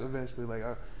pass eventually. Like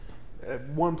at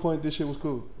one point, this shit was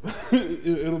cool.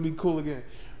 It'll be cool again,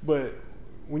 but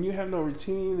when you have no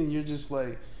routine and you're just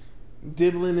like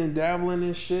dibbling and dabbling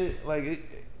and shit, like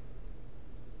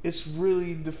it's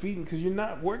really defeating because you're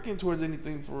not working towards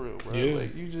anything for real, bro. Yeah.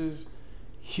 Like you just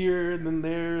here, then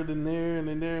there, then there, and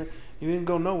then there. You didn't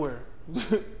go nowhere.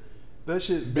 That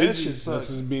shit sucks. That's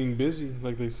just being busy,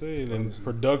 like they say. And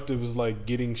productive is like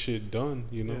getting shit done,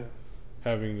 you know? Yeah.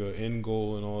 Having an end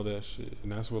goal and all that shit.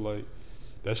 And that's what like,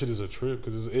 that shit is a trip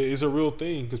because it's a real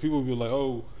thing. Because people will be like,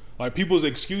 oh, like people's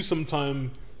excuse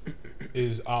sometimes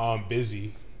is I'm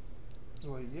busy. It's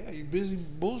like, yeah, you're busy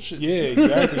bullshit. Yeah,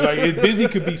 exactly. Like busy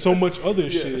could be so much other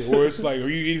shit, or it's like, are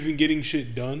you even getting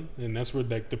shit done? And that's where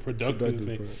like the productive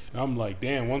thing. Part. And I'm like,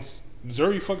 damn. Once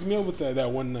Zuri fucked me up with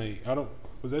that one night.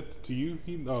 Was that to you?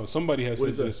 No, somebody has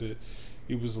said that shit.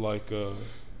 He was like,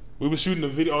 We were shooting a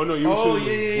video. Oh no, you were shooting.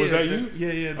 Yeah, was that you?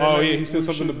 Yeah. Oh yeah, he said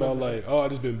something about like, oh, I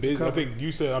just been busy. I think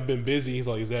you said I've been busy. He's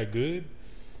like, is that good?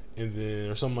 And then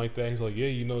or something like that. He's like, yeah,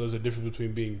 you know, there's a difference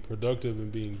between being productive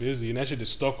and being busy, and that shit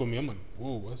just stuck with me. I'm like,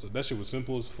 whoa, that shit was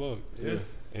simple as fuck. Yeah.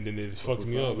 And then it just fucked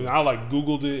me up. And I like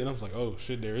Googled it, and I was like, oh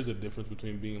shit, there is a difference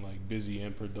between being like busy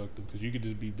and productive, because you could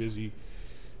just be busy,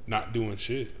 not doing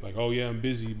shit. Like, oh yeah, I'm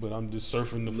busy, but I'm just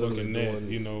surfing the fucking net.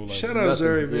 You know, like shout out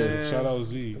Zuri, man. Yeah, shout out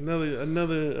Z.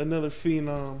 Another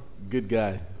phenom. Good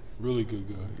guy. Really good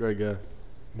guy. Great guy.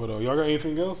 But y'all got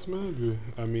anything else, man?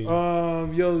 I mean,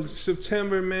 yo,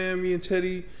 September, man. Me and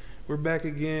Teddy, we're back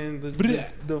again.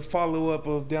 The follow up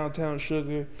of Downtown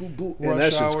Sugar. And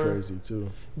that shit's crazy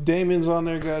too. Damon's on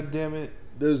there. God damn it.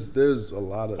 There's a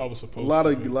lot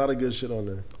of good shit on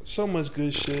there. So much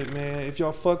good shit, man. If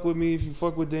y'all fuck with me, if you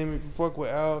fuck with Damon, if you fuck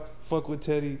with Al, fuck with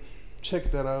Teddy, check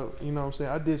that out. You know what I'm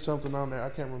saying? I did something on there. I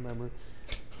can't remember.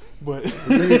 But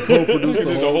co-produced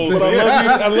the whole thing. But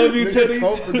I love you, Teddy.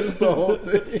 Co-produced the whole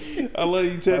thing. I love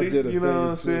you, Teddy. You know what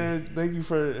I'm saying? Thank you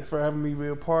for having me be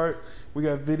a part. We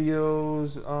got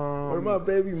videos. Where my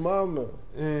baby mama?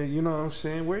 And you know what I'm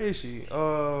saying? Where is she?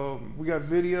 We got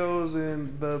videos,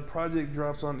 and the project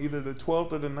drops on either the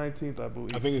 12th or the 19th, I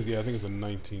believe. I think it's the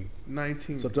 19th.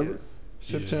 19th. September? Yeah.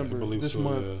 September. I believe this so,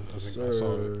 month. Yeah. I think I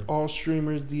saw it. All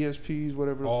streamers, DSPs,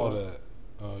 whatever. All that.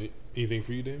 Anything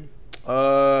for you, Damon?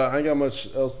 I ain't got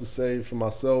much else to say for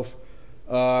myself.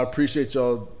 I appreciate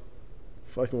y'all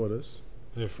fucking with us.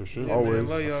 Yeah, for sure. Yeah, always.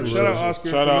 Man, love y'all. Shout out Oscar.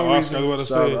 Shout out Oscar. I was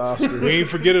about to say. We ain't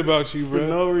forget about you, bro. For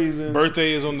no reason.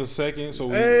 Birthday is on the 2nd, so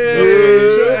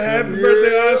happy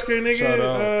birthday, Oscar, nigga. Shout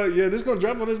out. Yeah, this gonna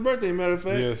drop on his birthday. Matter of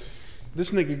fact. Yes. This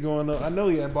nigga going up. I know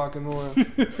he had Bacchanal.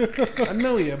 I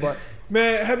know he had Bacchanal.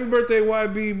 Man, happy birthday,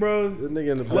 YB, bro. This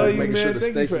nigga in the back love you, making man. sure the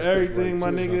Thank you steaks for is everything, my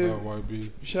right, nigga. Shout out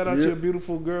YB. Shout out to your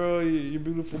beautiful girl, your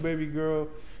beautiful baby girl.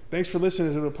 Thanks for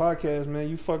listening to the podcast, man.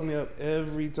 You fuck me up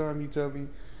every time you tell me.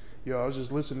 Yo, I was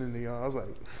just listening to y'all. I was like,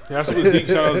 yeah, that's what Zeke.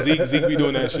 Shout out Zeke. Zeke be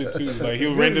doing that shit too. Like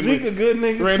he'll randomly. Zeke a good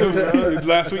nigga.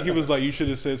 Last week he was like, you should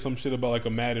have said some shit about like a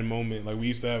Madden moment. Like we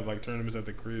used to have like tournaments at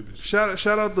the crib. And shit.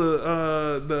 Shout out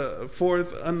the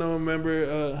fourth unknown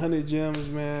member, 100 Gems,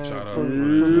 man, for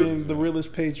being the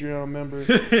realist Patreon member.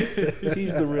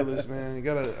 He's the realest, man.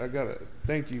 I gotta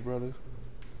thank you, brother.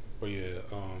 But yeah,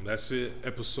 that's it.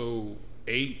 Episode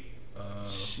 8.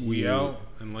 We out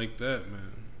and like that, man.